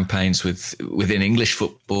anti-racism campaigns within English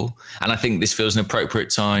football. And I think this feels an appropriate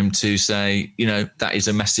time to say, that is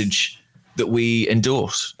a message that we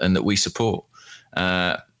endorse and that we support.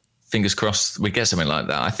 Fingers crossed we get something like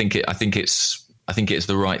that. I think it's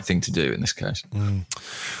the right thing to do in this case.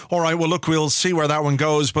 All right. Well, look, we'll see where that one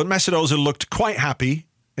goes. But Mesut Ozil looked quite happy,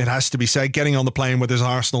 it has to be said, getting on the plane with his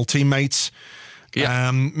Arsenal teammates.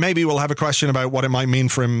 Yeah. Maybe we'll have a question about what it might mean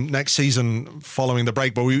for him next season following the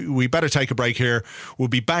break. But we better take a break here. We'll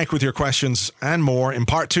be back with your questions and more in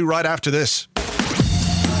part 2 right after this.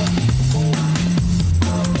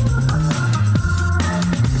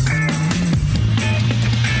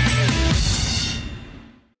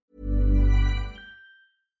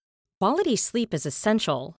 Quality sleep is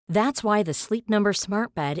essential. That's why the Sleep Number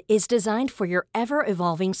Smart Bed is designed for your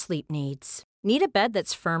ever-evolving sleep needs. Need a bed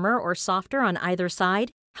that's firmer or softer on either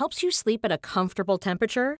side? Helps you sleep at a comfortable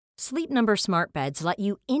temperature? Sleep Number Smart Beds let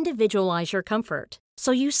you individualize your comfort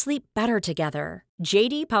so you sleep better together.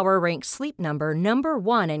 JD Power ranks Sleep Number number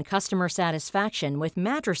 1 in customer satisfaction with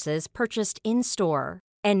mattresses purchased in-store.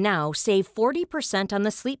 And now save 40% on the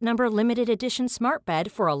Sleep Number Limited Edition Smart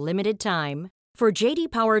Bed for a limited time. For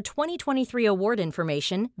JD Power 2023 award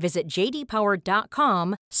information, visit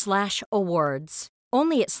jdpower.com/awards.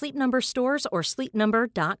 Only at Sleep Number stores or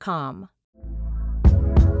sleepnumber.com.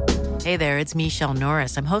 Hey there, it's Michelle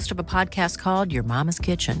Norris. I'm host of a podcast called Your Mama's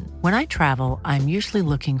Kitchen. When I travel, I'm usually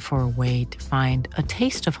looking for a way to find a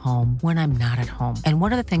taste of home when I'm not at home. And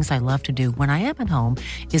one of the things I love to do when I am at home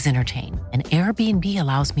is entertain. And Airbnb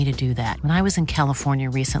allows me to do that. When I was in California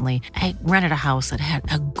recently, I rented a house that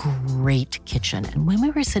had a great kitchen. And when we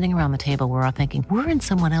were sitting around the table, we were all thinking, we're in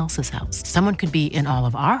someone else's house. Someone could be in all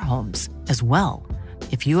of our homes as well.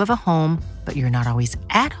 If you have a home, but you're not always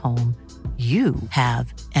at home, you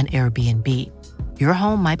have an Airbnb. Your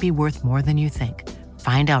home might be worth more than you think.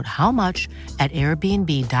 Find out how much at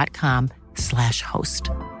airbnb.com/host.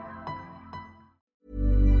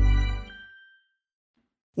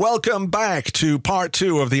 Welcome back to part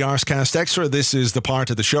 2 of the Arscast Extra. This is the part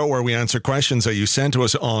of the show where we answer questions that you send to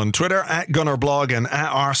us on Twitter at Gunnerblog and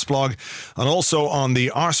at Arsblog, and also on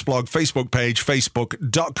the Arsblog Facebook page,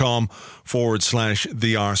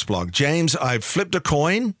 facebook.com/the Arsblog. James, I've flipped a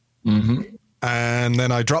coin. Mm-hmm. And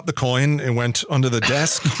then I dropped the coin. It went under the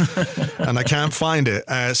desk and I can't find it.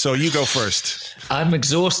 So you go first. I'm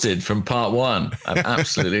exhausted from part 1. I'm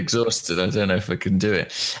absolutely exhausted. I don't know if I can do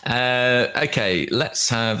it. Okay, let's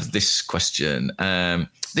have this question.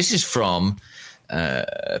 This is from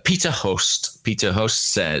Peter Host. Peter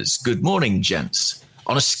Host says, "Good morning, gents.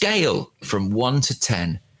 On a scale from 1 to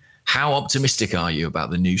 10, how optimistic are you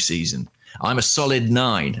about the new season? I'm a solid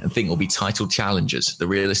 9 and think we'll be title challengers. The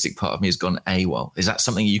realistic part of me has gone AWOL. Is that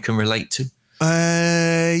something you can relate to?"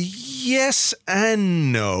 Yes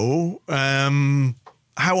and no.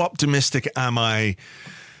 How optimistic am I?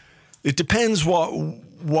 It depends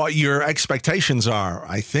what your expectations are,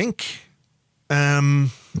 I think. Right.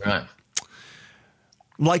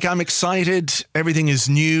 Like, I'm excited. Everything is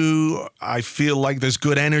new. I feel like there's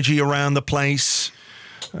good energy around the place.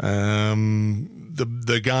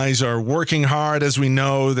 The guys are working hard, as we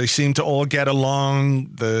know. They seem to all get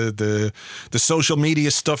along. The social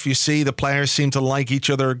media stuff you see, the players seem to like each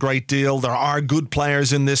other a great deal. There are good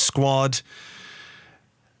players in this squad.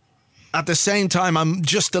 At the same time, I'm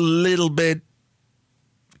just a little bit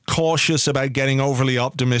cautious about getting overly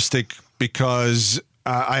optimistic because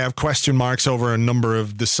I have question marks over a number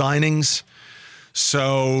of the signings.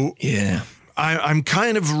 So yeah. I'm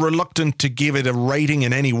kind of reluctant to give it a rating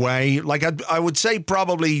in any way. Like, I would say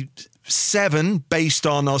probably 7 based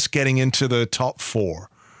on us getting into the top 4.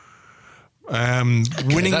 Okay,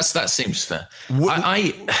 winning. That seems fair. Can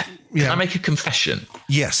I make a confession?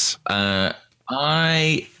 Yes. In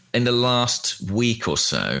the last week or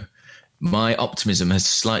so, my optimism has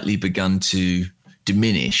slightly begun to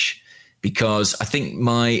diminish because I think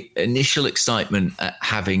my initial excitement at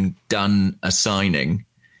having done a signing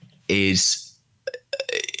is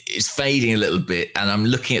fading a little bit, and I'm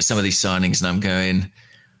looking at some of these signings and I'm going,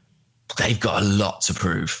 they've got a lot to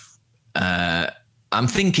prove. I'm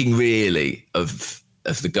thinking really of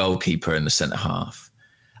the goalkeeper and the centre half.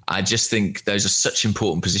 I just think those are such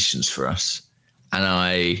important positions for us,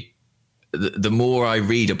 and the more I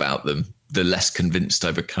read about them, the less convinced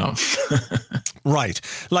I become. Right.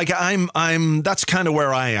 Like, I'm that's kind of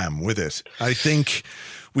where I am with it. I think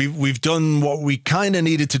We've done what we kind of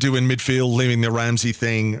needed to do in midfield, leaving the Ramsey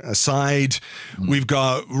thing aside. We've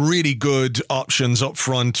got really good options up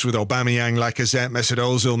front with Aubameyang, Lacazette, Mesut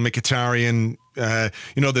Ozil, Mkhitaryan.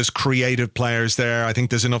 There's creative players there. I think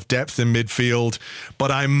there's enough depth in midfield.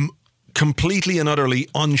 But I'm completely and utterly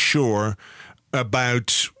unsure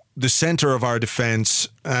about the centre of our defence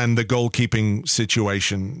and the goalkeeping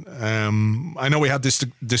situation. I know we had this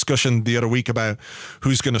discussion the other week about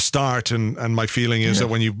who's going to start, and my feeling is that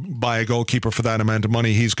when you buy a goalkeeper for that amount of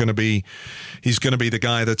money, he's going to be the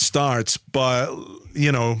guy that starts. But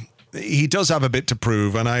he does have a bit to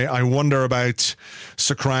prove, and I wonder about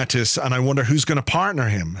Socrates, and I wonder who's going to partner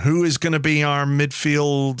him. Who is going to be our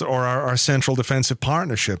midfield or our central defensive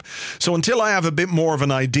partnership? So until I have a bit more of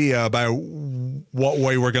an idea about what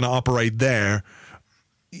way we're going to operate there,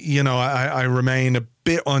 I remain a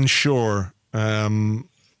bit unsure of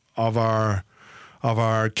our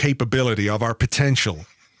capability, of our potential.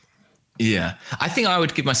 Yeah, I think I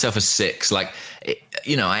would give myself a 6. Like, I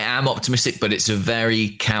am optimistic, but it's a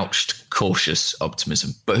very couched, cautious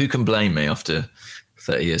optimism. But who can blame me after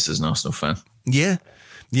 30 years as an Arsenal fan? Yeah.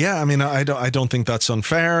 I mean, I don't think that's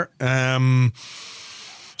unfair. So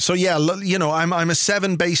yeah, I'm a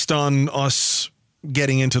 7 based on us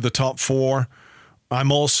getting into the top 4. I'm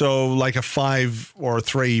also like a 5 or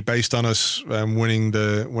 3 based on us winning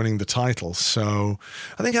the title. So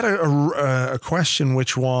I think I had a question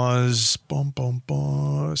which was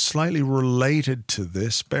slightly related to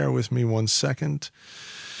this. Bear with me 1 second.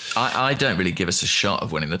 I don't really give us a shot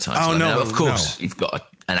of winning the title. Oh, no. Of course, you've got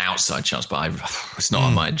an outside chance, but it's not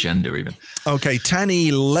on my agenda even. Okay,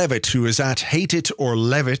 Tanny Levitt, who is at Hate It or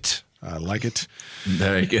Levitt. I like it.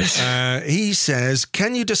 Very good. He says,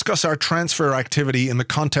 can you discuss our transfer activity in the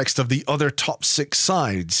context of the other top 6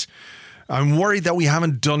 sides? I'm worried that we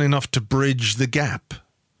haven't done enough to bridge the gap.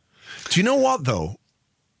 Do you know what, though?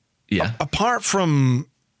 Yeah. Apart from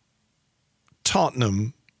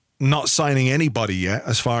Tottenham not signing anybody yet,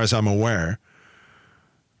 as far as I'm aware,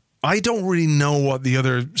 I don't really know what the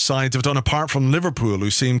other sides have done, apart from Liverpool,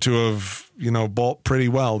 who seem to have, bought pretty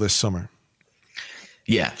well this summer.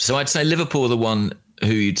 Yeah, so I'd say Liverpool are the one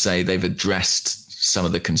who you'd say they've addressed some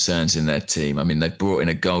of the concerns in their team. I mean, they've brought in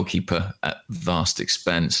a goalkeeper at vast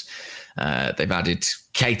expense. They've added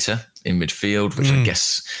Keita in midfield, which I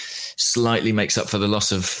guess slightly makes up for the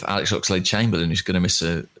loss of Alex Oxlade-Chamberlain, who's going to miss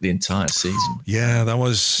the entire season. Yeah, that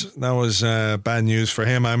was bad news for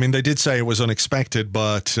him. I mean, they did say it was unexpected,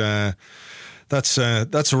 but that's a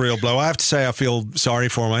real blow. I have to say I feel sorry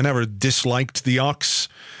for him. I never disliked the Ox.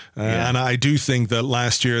 And I do think that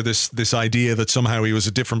last year, this idea that somehow he was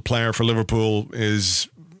a different player for Liverpool is,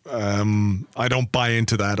 I don't buy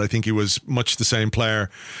into that. I think he was much the same player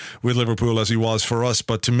with Liverpool as he was for us.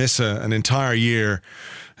 But to miss an entire year,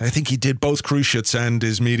 I think he did both cruciates and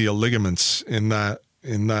his medial ligaments in that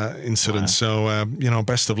incident. Wow. So,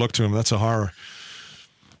 best of luck to him. That's a horror.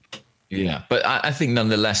 Yeah, but I think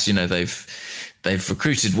nonetheless, they've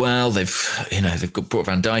recruited well. They've brought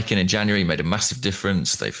Van Dijk in January, made a massive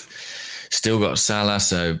difference. They've still got Salah,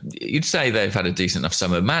 so you'd say they've had a decent enough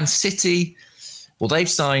summer. Man City, well, they've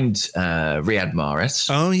signed Riyad Mahrez.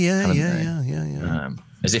 Oh yeah.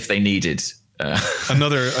 As if they needed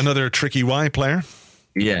another tricky Y player.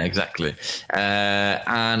 Yeah, exactly.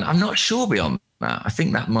 And I'm not sure beyond that. I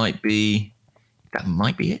think that might be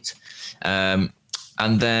it.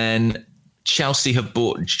 And then Chelsea have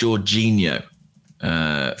bought Jorginho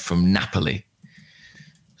from Napoli.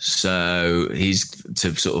 So he's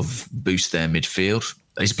to sort of boost their midfield.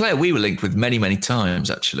 He's a player we were linked with many, many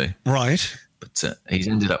times, actually. Right. But he's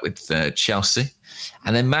ended up with Chelsea.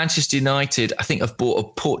 And then Manchester United, I think, have bought a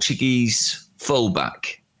Portuguese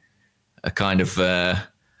fullback, a kind of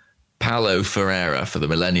Paulo Ferreira for the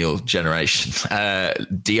millennial generation.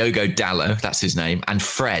 Diogo Dalot, that's his name. And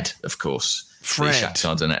Fred, of course. Fred. The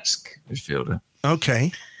Shakhtar Donetsk midfielder.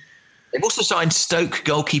 Okay. They've also signed Stoke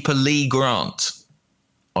goalkeeper Lee Grant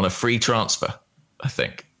on a free transfer, I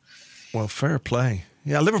think. Well, fair play.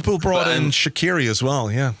 Yeah, Liverpool brought in Shaqiri as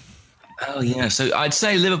well, yeah. Oh, yeah. So I'd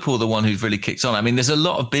say Liverpool are the one who's really kicked on. I mean, there's a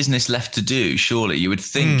lot of business left to do, surely. You would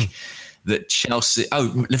think that Chelsea...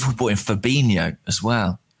 Oh, Liverpool brought in Fabinho as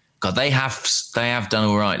well. God, they have done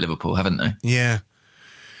all right, Liverpool, haven't they? Yeah.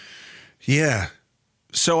 Yeah.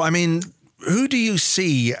 So, I mean... Who do you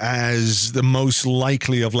see as the most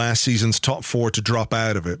likely of last season's top 4 to drop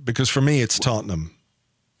out of it? Because for me, it's Tottenham.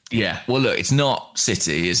 Yeah. Well, look, it's not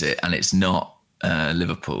City, is it? And it's not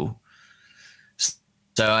Liverpool.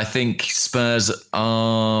 So I think Spurs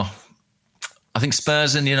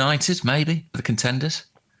and United, maybe, the contenders.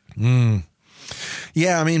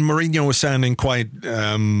 Yeah, I mean, Mourinho was sounding quite...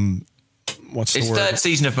 It's the third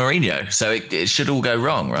season of Mourinho, so it should all go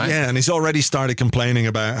wrong, right? Yeah, and he's already started complaining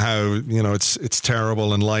about how, it's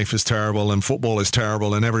terrible and life is terrible and football is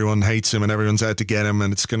terrible and everyone hates him and everyone's out to get him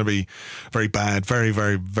and it's going to be very bad, very,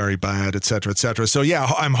 very, very bad, et cetera, et cetera. So, yeah,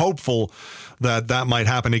 I'm hopeful that might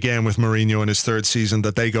happen again with Mourinho in his third season,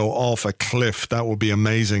 that they go off a cliff. That would be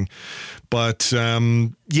amazing. But,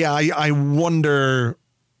 I wonder...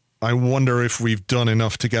 if we've done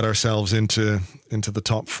enough to get ourselves into the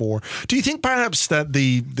top 4. Do you think perhaps that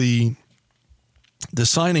the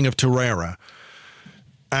signing of Torreira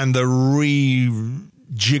and the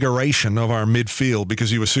rejiggeration of our midfield,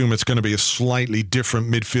 because you assume it's going to be a slightly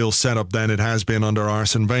different midfield setup than it has been under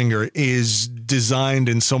Arsene Wenger, is designed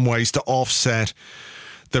in some ways to offset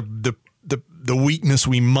the weakness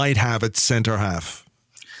we might have at centre half?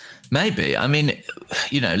 Maybe. I mean,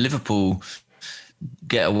 Liverpool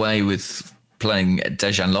get away with playing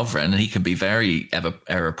Dejan Lovren, and he can be very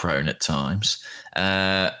error prone at times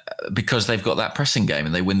because they've got that pressing game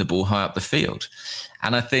and they win the ball high up the field.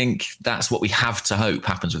 And I think that's what we have to hope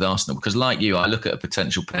happens with Arsenal, because like you, I look at a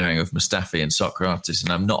potential pairing of Mustafi and Sokratis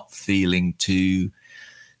and I'm not feeling too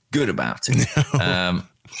good about it. No.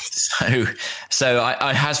 So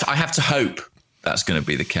I have to hope that's going to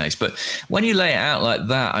be the case. But when you lay it out like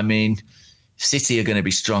that, I mean, City are going to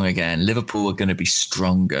be strong again. Liverpool are going to be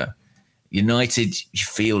stronger. United, you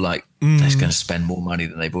feel like they're going to spend more money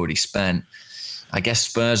than they've already spent. I guess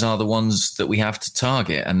Spurs are the ones that we have to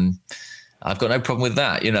target, and I've got no problem with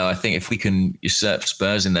that. You know, I think if we can usurp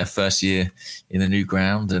Spurs in their first year in the new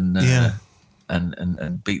ground and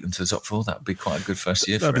beat them to the top four, that would be quite a good first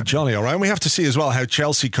year. That'd be jolly, all right. And we have to see as well how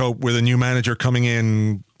Chelsea cope with a new manager coming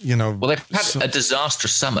in. You know, well, they've had a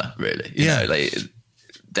disastrous summer, really. You know,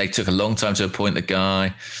 they took a long time to appoint the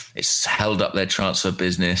guy. It's held up their transfer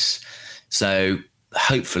business. So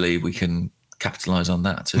hopefully we can capitalise on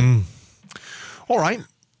that too. All right.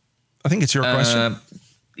 I think it's your question.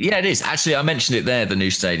 Yeah, it is. Actually, I mentioned it there, the new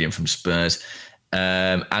stadium from Spurs.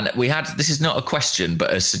 And we had, this is not a question,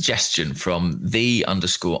 but a suggestion from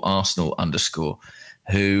 _Arsenal_,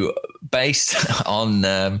 who, based on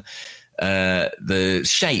the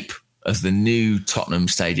shape of the new Tottenham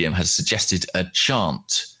Stadium, has suggested a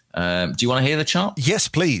chant. Do you want to hear the chant? Yes,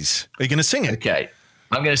 please. Are you going to sing it? Okay.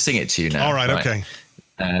 I'm going to sing it to you now. All right. Okay.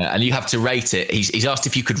 And you have to rate it. He's asked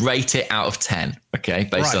if you could rate it out of 10, okay,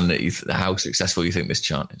 based on how successful you think this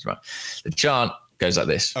chant is, right? The chant goes like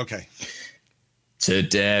this. Okay. To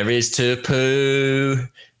dare is to poo,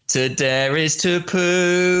 to dare is to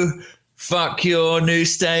poo. Fuck your new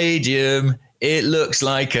stadium, it looks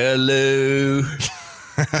like a loo.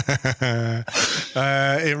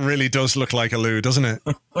 It really does look like a loo, doesn't it?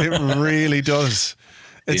 It really does.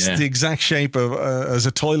 It's the exact shape of as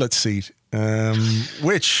a toilet seat,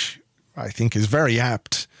 which I think is very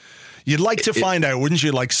apt. You'd like to find out, wouldn't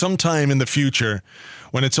you? Like sometime in the future,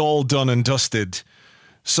 when it's all done and dusted,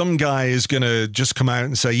 some guy is going to just come out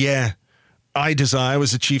and say, yeah, I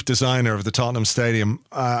was the chief designer of the Tottenham Stadium.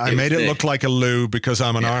 I made it look like a loo because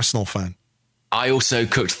I'm an Arsenal fan. I also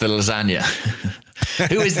cooked the lasagna.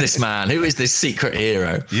 Who is this man? Who is this secret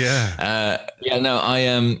hero? Yeah. I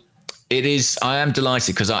am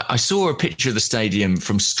delighted because I saw a picture of the stadium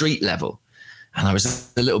from street level and I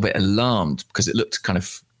was a little bit alarmed because it looked kind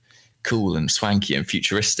of cool and swanky and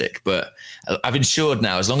futuristic. But I've ensured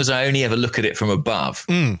now, as long as I only ever look at it from above,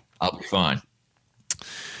 I'll be fine.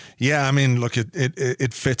 Yeah, I mean, look,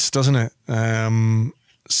 it fits, doesn't it?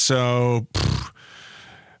 So,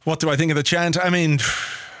 what do I think of the chant? I mean,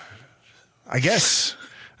 I guess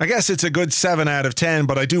it's a good 7 out of 10,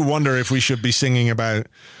 but I do wonder if we should be singing about,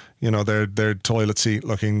 you know, their toilet seat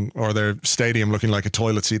looking, or their stadium looking like a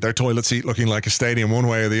toilet seat, their toilet seat looking like a stadium, one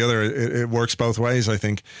way or the other. It works both ways, I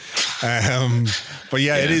think. But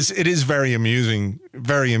yeah, it is very amusing,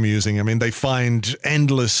 very amusing. I mean, they find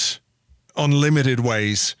endless, unlimited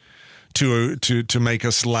ways to make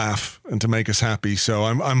us laugh and to make us happy. So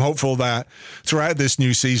I'm hopeful that throughout this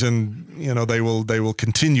new season, you know, they will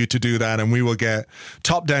continue to do that, and we will get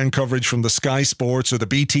top-down coverage from the Sky Sports or the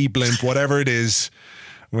BT Blimp, whatever it is,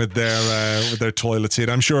 with their toilet seat.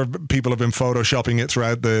 I'm sure people have been photoshopping it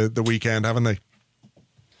throughout the weekend, haven't they?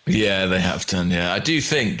 Yeah, they have done. Yeah, I do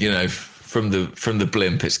think, you know, from the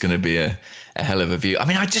Blimp, it's going to be a hell of a view. I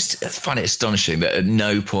mean, I just find it astonishing that at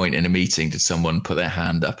no point in a meeting did someone put their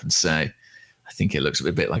hand up and say, I think it looks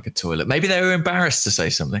a bit like a toilet. Maybe they were embarrassed to say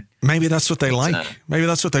something. Maybe that's what they like. Maybe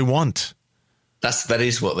that's what they want. That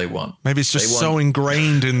is what they want. Maybe it's just so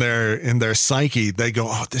ingrained in their psyche. They go,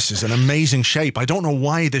 oh, this is an amazing shape. I don't know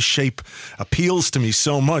why this shape appeals to me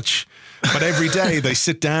so much, but every day they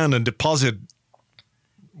sit down and deposit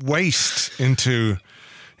waste into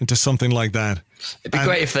something like that. It'd be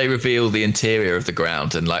great if they reveal the interior of the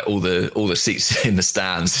ground and like all the seats in the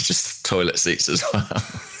stands are just toilet seats as well.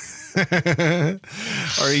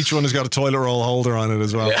 Or each one has got a toilet roll holder on it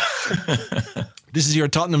as well. Yeah. This is your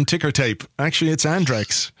Tottenham ticker tape. Actually, it's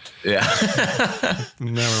Andrex. Yeah.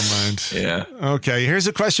 Never mind. Yeah. Okay, here's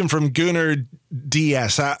a question from Gunnar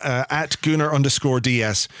DS, at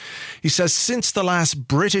Gunnar_DS. He says, since the last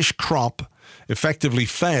British crop effectively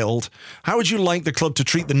failed, how would you like the club to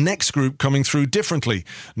treat the next group coming through differently?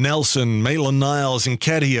 Nelson, Maitland-Niles,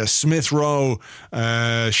 Nketiah, Smith Rowe,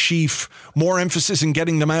 Sheaf. More emphasis in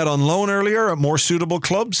getting them out on loan earlier at more suitable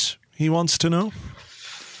clubs, he wants to know.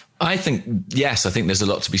 I think there's a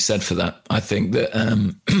lot to be said for that. I think that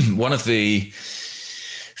one of the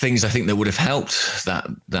things I think that would have helped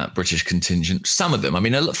that British contingent, some of them, I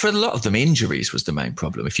mean, for a lot of them, injuries was the main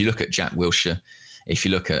problem. If you look at Jack Wilshere, if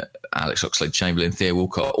you look at Alex Oxlade-Chamberlain, Theo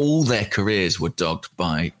Walcott, all their careers were dogged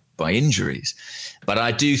by injuries. But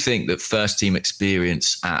I do think that first team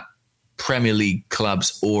experience at Premier League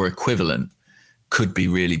clubs or equivalent could be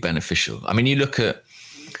really beneficial. I mean, you look at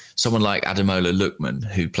someone like Ademola Lookman,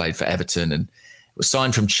 who played for Everton, and was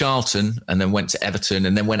signed from Charlton and then went to Everton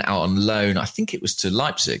and then went out on loan. I think it was to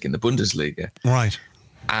Leipzig in the Bundesliga. Right.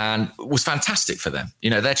 And was fantastic for them. You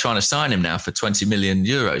know, they're trying to sign him now for 20 million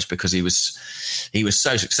euros because he was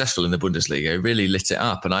so successful in the Bundesliga. He really lit it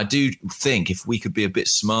up. And I do think if we could be a bit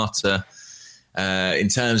smarter in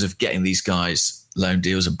terms of getting these guys loan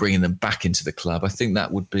deals and bringing them back into the club, I think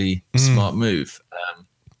that would be a smart move.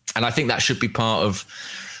 And I think that should be part of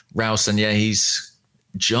Raul Sanllehi's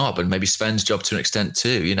job, and maybe Sven's job to an extent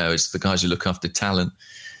too. You know, it's the guys who look after talent,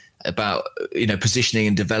 about, you know, positioning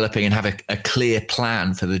and developing and have a clear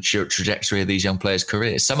plan for the trajectory of these young players'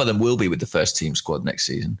 careers. Some of them will be with the first team squad next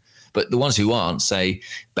season, but the ones who aren't, say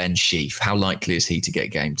Ben Sheaf, how likely is he to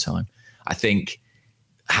get game time? I think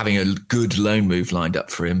having a good loan move lined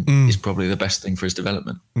up for him is probably the best thing for his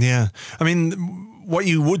development. Yeah. I mean, what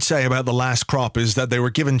you would say about the last crop is that they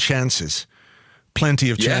were given chances,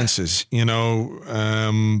 plenty of chances, you know,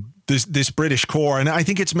 this British core. And I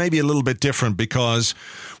think it's maybe a little bit different because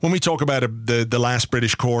when we talk about the last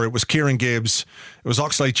British core, it was Kieran Gibbs, it was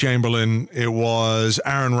Oxlade-Chamberlain, it was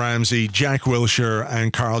Aaron Ramsey, Jack Wilshere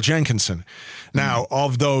and Carl Jenkinson. Now,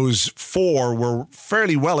 of those four were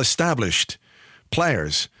fairly well-established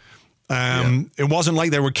players. It wasn't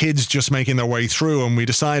like they were kids just making their way through, and we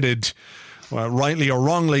decided, rightly or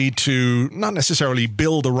wrongly, to not necessarily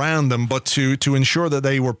build around them, but to ensure that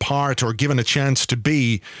they were part or given a chance to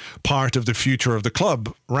be part of the future of the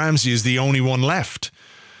club. Ramsey is the only one left,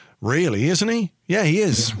 really, isn't he? Yeah, he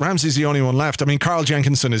is. Yeah. Ramsey's the only one left. I mean, Carl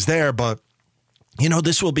Jenkinson is there, but, you know,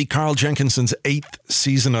 this will be Carl Jenkinson's 8th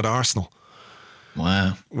season at Arsenal.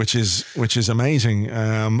 Wow. Which is amazing.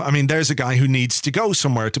 I mean, there's a guy who needs to go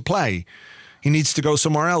somewhere to play. He needs to go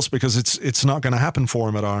somewhere else because it's not going to happen for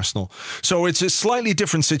him at Arsenal. So it's a slightly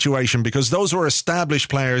different situation because those were established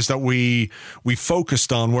players that we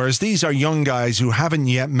focused on, whereas these are young guys who haven't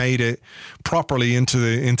yet made it properly into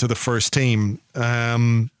the first team.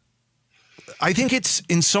 I think it's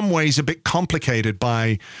in some ways a bit complicated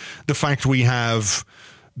by the fact we have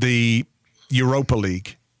the Europa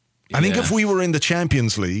League. I think if we were in the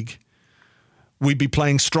Champions League, we'd be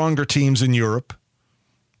playing stronger teams in Europe.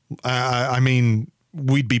 I mean,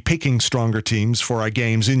 we'd be picking stronger teams for our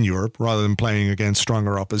games in Europe rather than playing against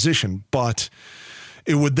stronger opposition. But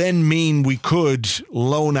it would then mean we could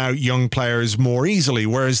loan out young players more easily,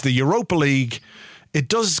 whereas the Europa League, it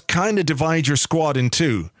does kind of divide your squad in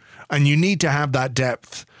two, and you need to have that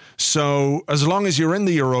depth. So as long as you're in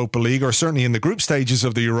the Europa League, or certainly in the group stages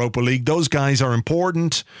of the Europa League, those guys are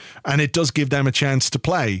important, and it does give them a chance to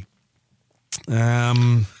play.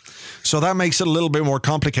 So that makes it a little bit more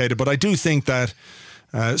complicated, but I do think that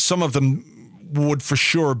some of them would for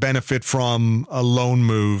sure benefit from a loan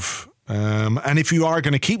move. And if you are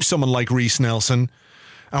going to keep someone like Reiss Nelson,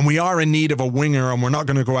 and we are in need of a winger, and we're not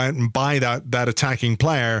going to go out and buy that attacking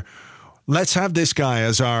player, let's have this guy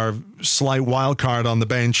as our slight wild card on the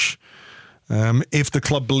bench. If the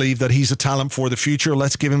club believe that he's a talent for the future,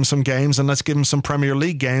 let's give him some games, and let's give him some Premier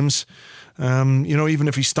League games. You know, even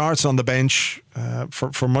if he starts on the bench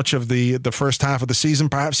for much of the first half of the season,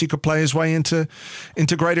 perhaps he could play his way into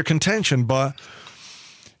greater contention. But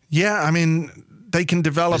yeah, I mean, they can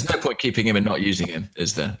develop. There's no point keeping him and not using him,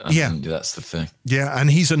 is there? I think that's the thing. Yeah, and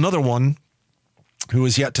he's another one who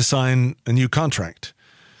is yet to sign a new contract.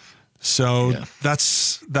 So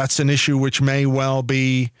that's an issue which may well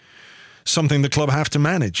be something the club have to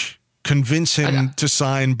manage. Convince him to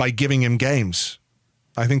sign by giving him games.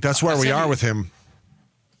 I think that's where we are with him.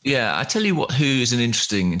 Yeah, I tell you what, who's an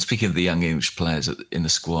interesting, and speaking of the young English players in the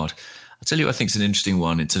squad, I tell you what I think is an interesting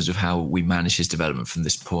one in terms of how we manage his development from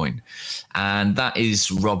this point. And that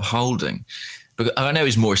is Rob Holding. But I know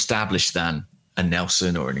he's more established than a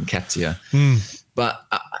Nelson or an Nketiah, but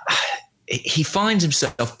he finds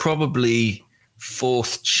himself probably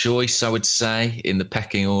 4th choice, I would say, in the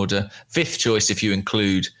pecking order. 5th choice if you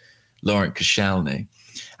include Laurent Koscielny.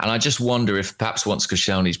 And I just wonder if perhaps once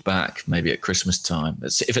Koscielny's back, maybe at Christmas time,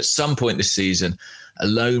 if at some point this season a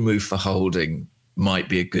loan move for Holding might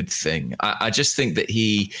be a good thing. I just think that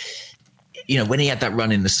he, you know, when he had that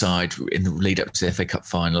run in the side in the lead up to the FA Cup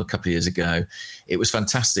final a couple of years ago, it was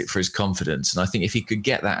fantastic for his confidence. And I think if he could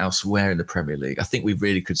get that elsewhere in the Premier League, I think we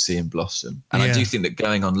really could see him blossom. And I do think that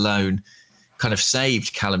going on loan kind of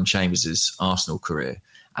saved Callum Chambers' Arsenal career.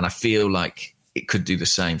 And I feel like it could do the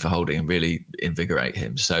same for Holding and really invigorate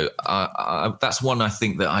him. So that's one I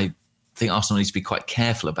think Arsenal needs to be quite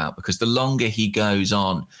careful about, because the longer he goes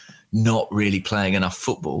on not really playing enough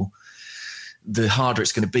football, the harder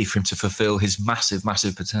it's going to be for him to fulfill his massive,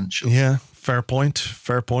 massive potential. Yeah, fair point.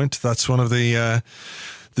 That's one of the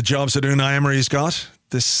jobs that Unai Emery's got,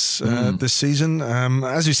 this season.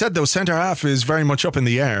 As you said, though, centre half is very much up in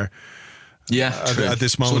the air. Yeah, at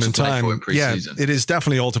this moment in time. It is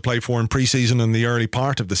definitely all to play for in pre-season and the early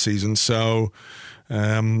part of the season. So,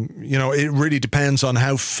 it really depends on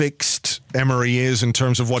how fixed Emery is in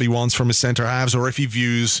terms of what he wants from his centre halves, or if he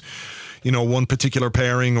views, one particular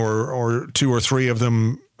pairing or two or three of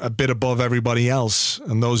them a bit above everybody else,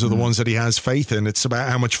 and those are the ones that he has faith in. It's about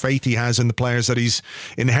how much faith he has in the players that he's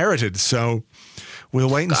inherited. So we'll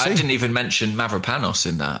wait and see. I didn't even mention Mavropanos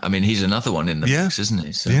in that. I mean, he's another one in the mix, isn't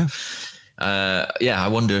he? So, I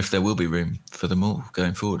wonder if there will be room for them all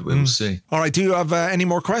going forward. We'll see. All right, do you have any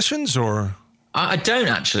more questions, or? I don't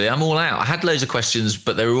actually. I'm all out. I had loads of questions,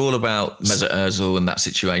 but they were all about Mesut Ozil and that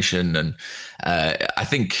situation, and I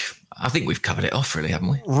think we've covered it off, really, haven't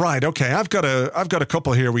we? Right. Okay. I've got a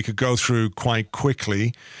couple here we could go through quite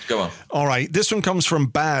quickly. Go on. All right. This one comes from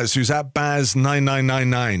Baz, who's at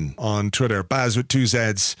Baz9999 on Twitter. Baz with 2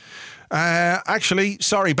 Zs. Actually,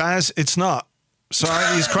 sorry, Baz, it's not.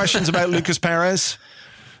 Sorry, his question's about Lucas Perez.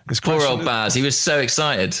 Poor old Baz. He was so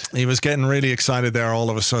excited. He was getting really excited there all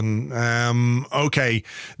of a sudden. Okay.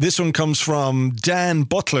 This one comes from Dan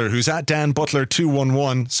Butler, who's at Dan Butler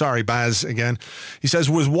 211. Sorry, Baz, again. He says,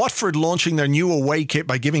 was Watford launching their new away kit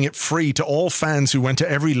by giving it free to all fans who went to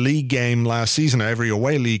every league game last season, every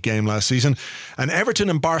away league game last season, and Everton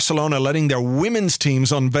and Barcelona letting their women's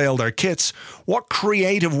teams unveil their kits? What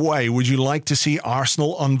creative way would you like to see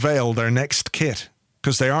Arsenal unveil their next kit?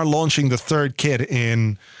 Because they are launching the 3rd kit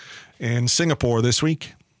in Singapore this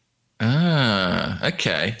week.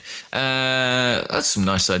 Okay. That's some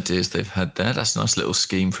nice ideas they've had there. That's a nice little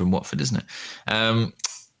scheme from Watford, isn't it?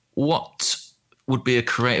 What would be a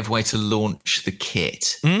creative way to launch the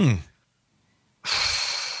kit? I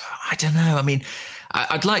don't know. I mean,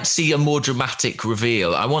 I'd like to see a more dramatic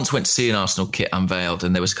reveal. I once went to see an Arsenal kit unveiled,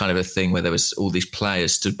 and there was kind of a thing where there was all these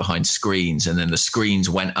players stood behind screens, and then the screens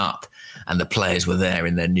went up and the players were there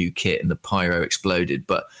in their new kit and the pyro exploded.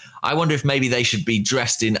 But I wonder if maybe they should be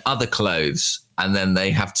dressed in other clothes and then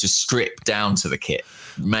they have to strip down to the kit,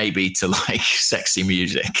 maybe to like sexy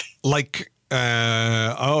music. Like,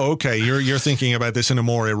 okay. You're thinking about this in a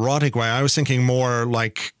more erotic way. I was thinking more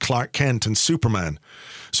like Clark Kent and Superman.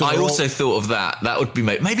 So I also thought of that. That would be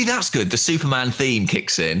maybe that's good. The Superman theme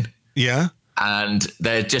kicks in. Yeah. And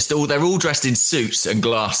they're all dressed in suits and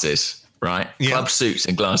glasses. Right, club suits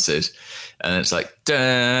and glasses, and it's like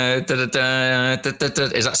da, da, da, da, da, da, da.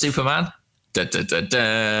 Is that Superman? Da, da, da,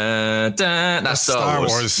 da, da. That's Star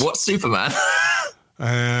Wars. What's Superman?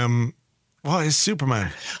 What is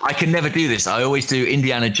Superman? I can never do this. I always do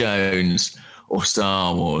Indiana Jones or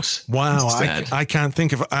Star Wars. Wow, I can't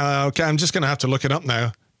think of. Okay, I'm just going to have to look it up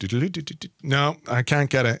now. No, I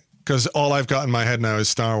can't get it because all I've got in my head now is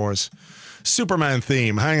Star Wars. Superman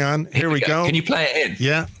theme. Hang on, here we go. Can you play it in?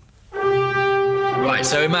 Yeah. Right,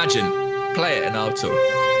 so imagine, play it and I'll talk.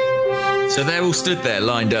 So they're all stood there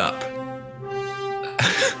lined up.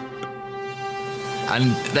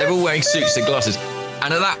 And they're all wearing suits and glasses.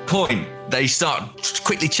 And at that point, they start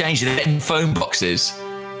quickly changing. They're in phone boxes.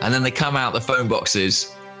 And then they come out the phone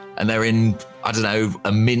boxes and they're in, I don't know,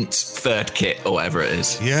 a mint 3rd kit or whatever it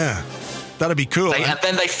is. Yeah, that'd be cool. And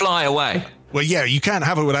then they fly away. Well, yeah, you can't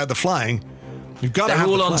have it without the flying. You've got to have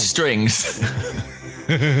all on strings.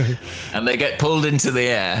 And they get pulled into the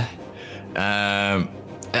air.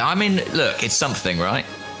 I mean, look, it's something, right?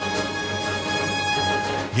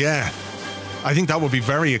 Yeah. I think that would be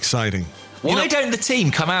very exciting. Why don't the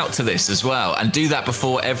team come out to this as well and do that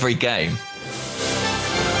before every game?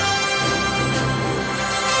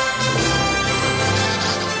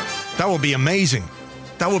 That would be amazing.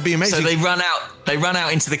 That would be amazing. So they run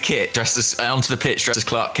out into the kit, onto the pitch dressed as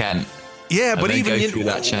Clark Kent. Yeah, but even go through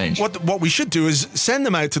that change. What we should do is send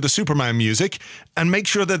them out to the Superman music and make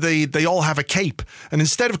sure that they all have a cape. And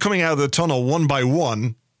instead of coming out of the tunnel one by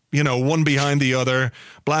one, one behind the other,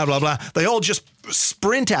 blah, blah, blah, they all just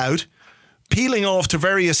sprint out, peeling off to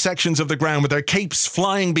various sections of the ground with their capes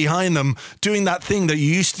flying behind them, doing that thing that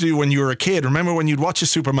you used to do when you were a kid. Remember when you'd watch a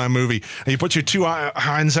Superman movie and you put your 2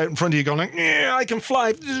 hands out in front of you going like, yeah, I can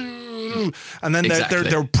fly. And then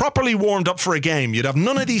they're properly warmed up for a game. You'd have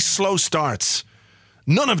none of these slow starts.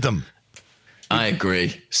 None of them. I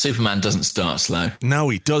agree. Superman doesn't start slow. No,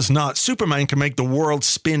 he does not. Superman can make the world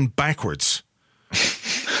spin backwards.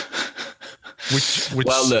 Which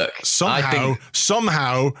well, look,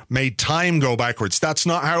 somehow made time go backwards. That's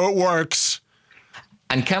not how it works.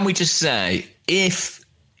 And can we just say, if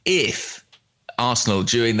Arsenal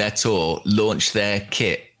during their tour launched their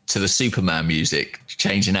kit to the Superman music,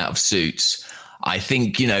 changing out of suits, I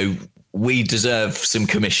think, we deserve some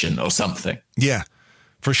commission or something. Yeah,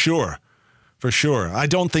 for sure. For sure. I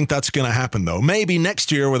don't think that's going to happen, though. Maybe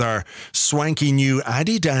next year with our swanky new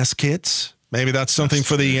Adidas kits. Maybe that's something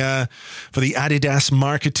for the Adidas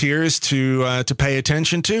marketeers to pay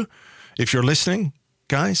attention to. If you're listening,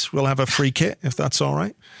 guys, we'll have a free kit if that's all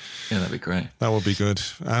right. Yeah, that'd be great. That would be good.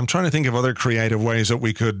 I'm trying to think of other creative ways that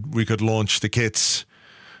we could launch the kits.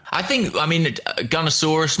 I mean,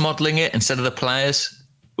 Gunnosaurus modelling it instead of the players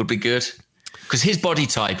would be good. Because his body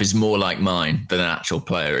type is more like mine than an actual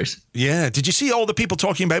player is. Yeah. Did you see all the people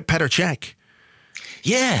talking about Petr Cech?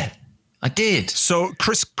 Yeah, I did. So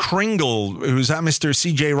Chris Kringle, who's at Mr.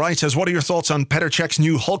 CJ Wright, says, what are your thoughts on Petr Cech's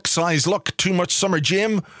new Hulk-size look? Too much summer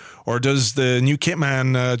gym? Or does the new kit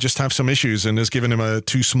man just have some issues and is giving him a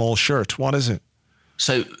too small shirt? What is it?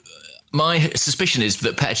 So my suspicion is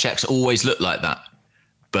that Petr Cech's always looked like that.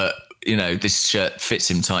 But, this shirt fits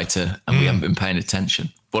him tighter and we haven't been paying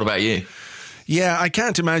attention. What about you? Yeah, I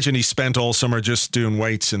can't imagine he spent all summer just doing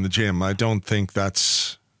weights in the gym. I don't think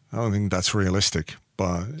that's realistic.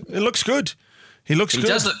 But it looks good. He looks good. He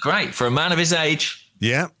does look great for a man of his age.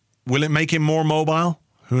 Yeah. Will it make him more mobile?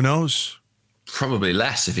 Who knows? Probably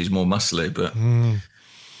less if he's more muscly, but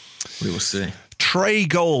we will see. Trey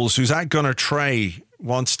Goals, who's at Gunner Trey,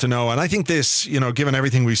 wants to know, and I think this, given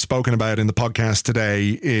everything we've spoken about in the podcast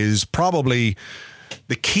today, is probably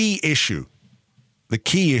the key issue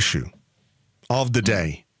of the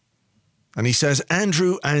day. And he says,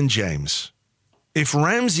 Andrew and James, if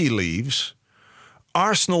Ramsey leaves,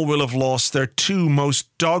 Arsenal will have lost their two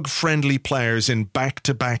most dog-friendly players in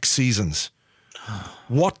back-to-back seasons.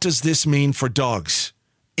 What does this mean for dogs?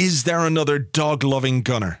 Is there another dog-loving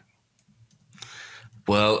Gunner?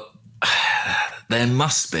 Well, there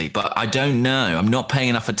must be, but I don't know. I'm not paying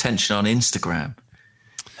enough attention on Instagram.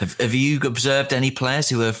 Have you observed any players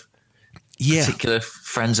who have particular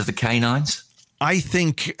friends of the canines? I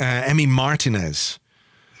think Emi Martinez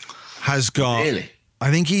has got... Really? I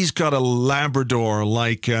think he's got a Labrador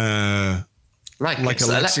like Alexis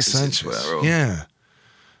Sanchez.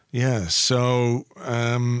 Yeah. So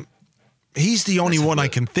he's the only one I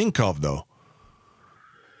can think of, though.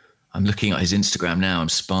 I'm looking at his Instagram now. I'm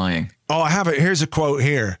spying. Oh, I have it. Here's a quote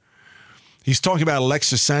here. He's talking about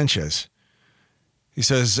Alexis Sanchez. He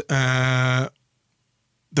says, there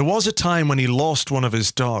was a time when he lost one of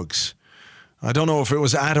his dogs. I don't know if it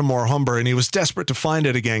was Adam or Humber, and he was desperate to find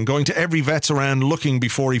it again, going to every vet's around looking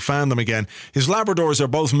before he found them again. His Labradors are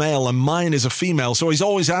both male and mine is a female, so he's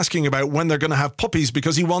always asking about when they're going to have puppies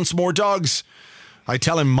because he wants more dogs. I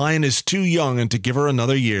tell him mine is too young and to give her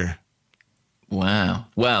another year. Wow.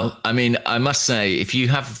 Well, I mean, I must say, if you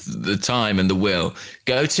have the time and the will,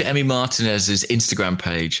 go to Emi Martinez's Instagram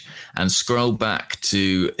page and scroll back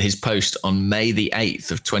to his post on May the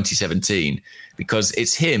 8th of 2017, because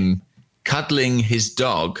it's him cuddling his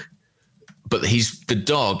dog, but the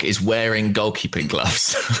dog is wearing goalkeeping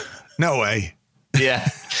gloves. No way. Yeah.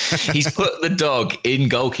 He's put the dog in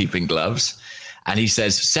goalkeeping gloves and he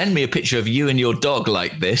says, send me a picture of you and your dog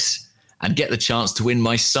like this and get the chance to win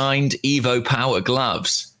my signed Evo Power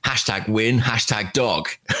gloves. #win, #dog.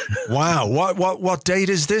 Wow. What date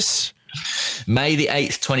is this? May the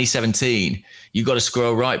 8th, 2017. You've got to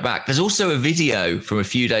scroll right back. There's also a video from a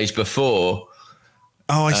few days before.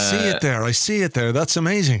 Oh, I see it there. That's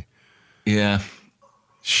amazing. Yeah.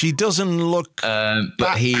 She doesn't look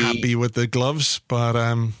happy with the gloves, but...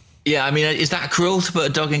 yeah, I mean, is that cruel to put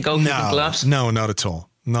a dog in goalkeeping gloves? No, not at all.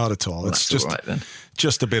 Not at all. Well, it's just, all right, then.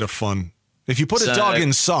 Just a bit of fun. If you put a dog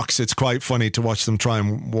in socks, it's quite funny to watch them try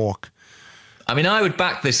and walk. I mean, I would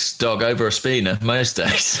back this dog over a Spina most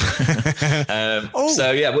days.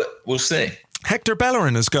 So, yeah, we'll see. Hector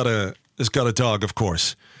Bellerin has got a dog, of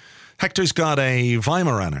course. Hector's got a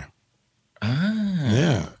Weimaraner. Ah.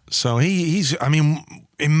 Yeah. So he's, I mean,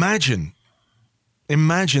 imagine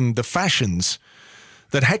the fashions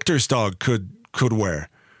that Hector's dog could wear.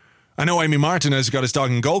 I know Emi Martinez got his dog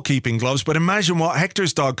in goalkeeping gloves, but imagine what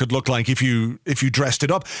Hector's dog could look like if you dressed it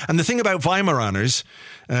up. And the thing about Weimaraners,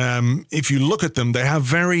 if you look at them, they have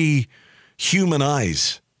very human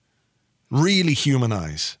eyes, really human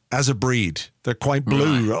eyes as a breed. They're quite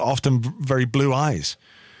blue, often very blue eyes.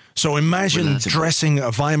 So imagine dressing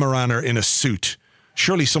a Weimaraner in a suit.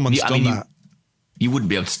 Surely someone's done that. You wouldn't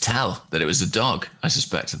be able to tell that it was a dog, I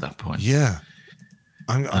suspect, at that point. Yeah.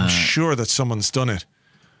 I'm sure that someone's done it.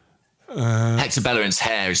 Hector Bellerin's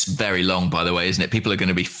hair is very long, by the way, isn't it? People are going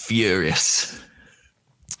to be furious.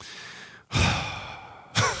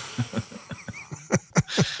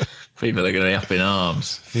 People are going to be up in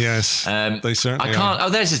arms. Yes, they certainly are. Oh,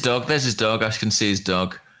 there's his dog. I can see his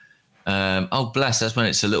dog. Oh, bless. That's when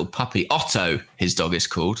it's a little puppy. Otto, his dog is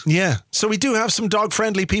called. Yeah. So we do have some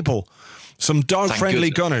dog-friendly people. Some dog-friendly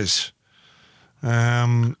Gunners.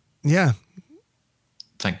 Yeah.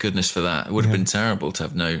 Thank goodness for that. It would have been terrible to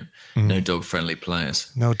have no dog-friendly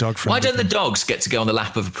players. No dog-friendly. Why don't the dogs get to go on the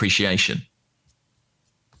lap of appreciation?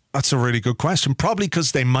 That's a really good question. Probably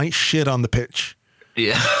because they might shit on the pitch.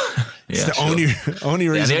 Yeah. It's the only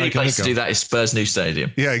reason. The only place to do that is Spurs' new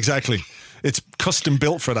stadium. Yeah, exactly. It's custom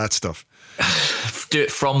built for that stuff. Do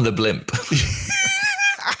it from the blimp.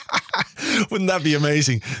 Wouldn't that be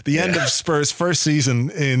amazing? The end of Spurs' first season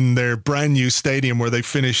in their brand new stadium where they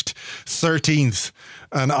finished 13th,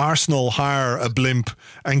 and Arsenal hire a blimp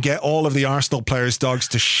and get all of the Arsenal players' dogs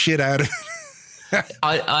to shit out of it.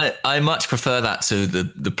 I much prefer that to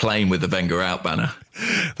the plane with the Wenger out banner.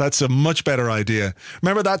 That's a much better idea.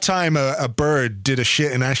 Remember that time a bird did a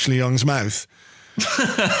shit in Ashley Young's mouth?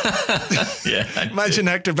 Yeah. Imagine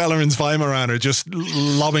Hector Bellerin's Weimaraner just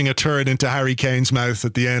lobbing a turd into Harry Kane's mouth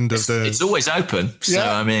at the end of the... It's always open. So,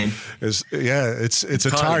 I mean... It's a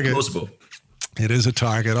target. Plausible. It is a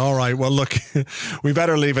target. All right. Well, look, we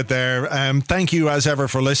better leave it there. Thank you as ever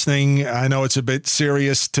for listening. I know it's a bit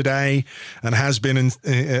serious today and has been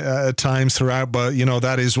at times throughout, but you know,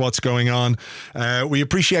 that is what's going on. We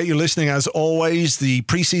appreciate you listening as always. The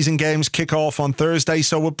preseason games kick off on Thursday,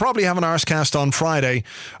 so we'll probably have an Arsecast on Friday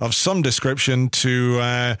of some description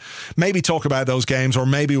to maybe talk about those games, or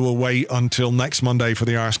maybe we'll wait until next Monday for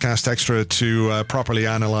the Arsecast Extra to properly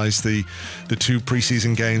analyse the two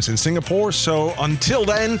preseason games in Singapore. So until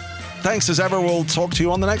then, thanks as ever. We'll talk to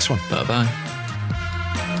you on the next one. Bye-bye.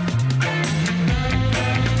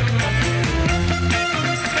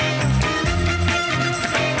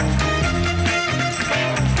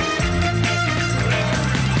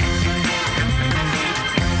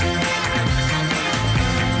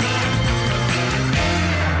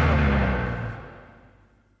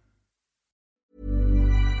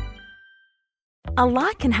 A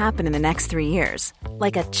lot can happen in the next 3 years.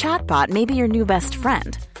 Like a chatbot may be your new best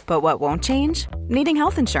friend. But what won't change? Needing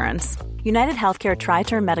health insurance. United Healthcare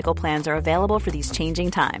Tri-Term Medical Plans are available for these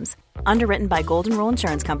changing times. Underwritten by Golden Rule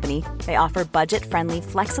Insurance Company, they offer budget-friendly,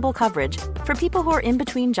 flexible coverage for people who are in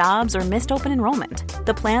between jobs or missed open enrollment.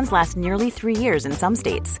 The plans last nearly 3 years in some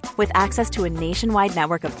states, with access to a nationwide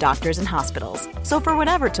network of doctors and hospitals. So for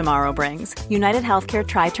whatever tomorrow brings, United Healthcare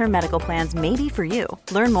Tri-Term Medical Plans may be for you.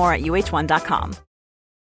 Learn more at uh1.com.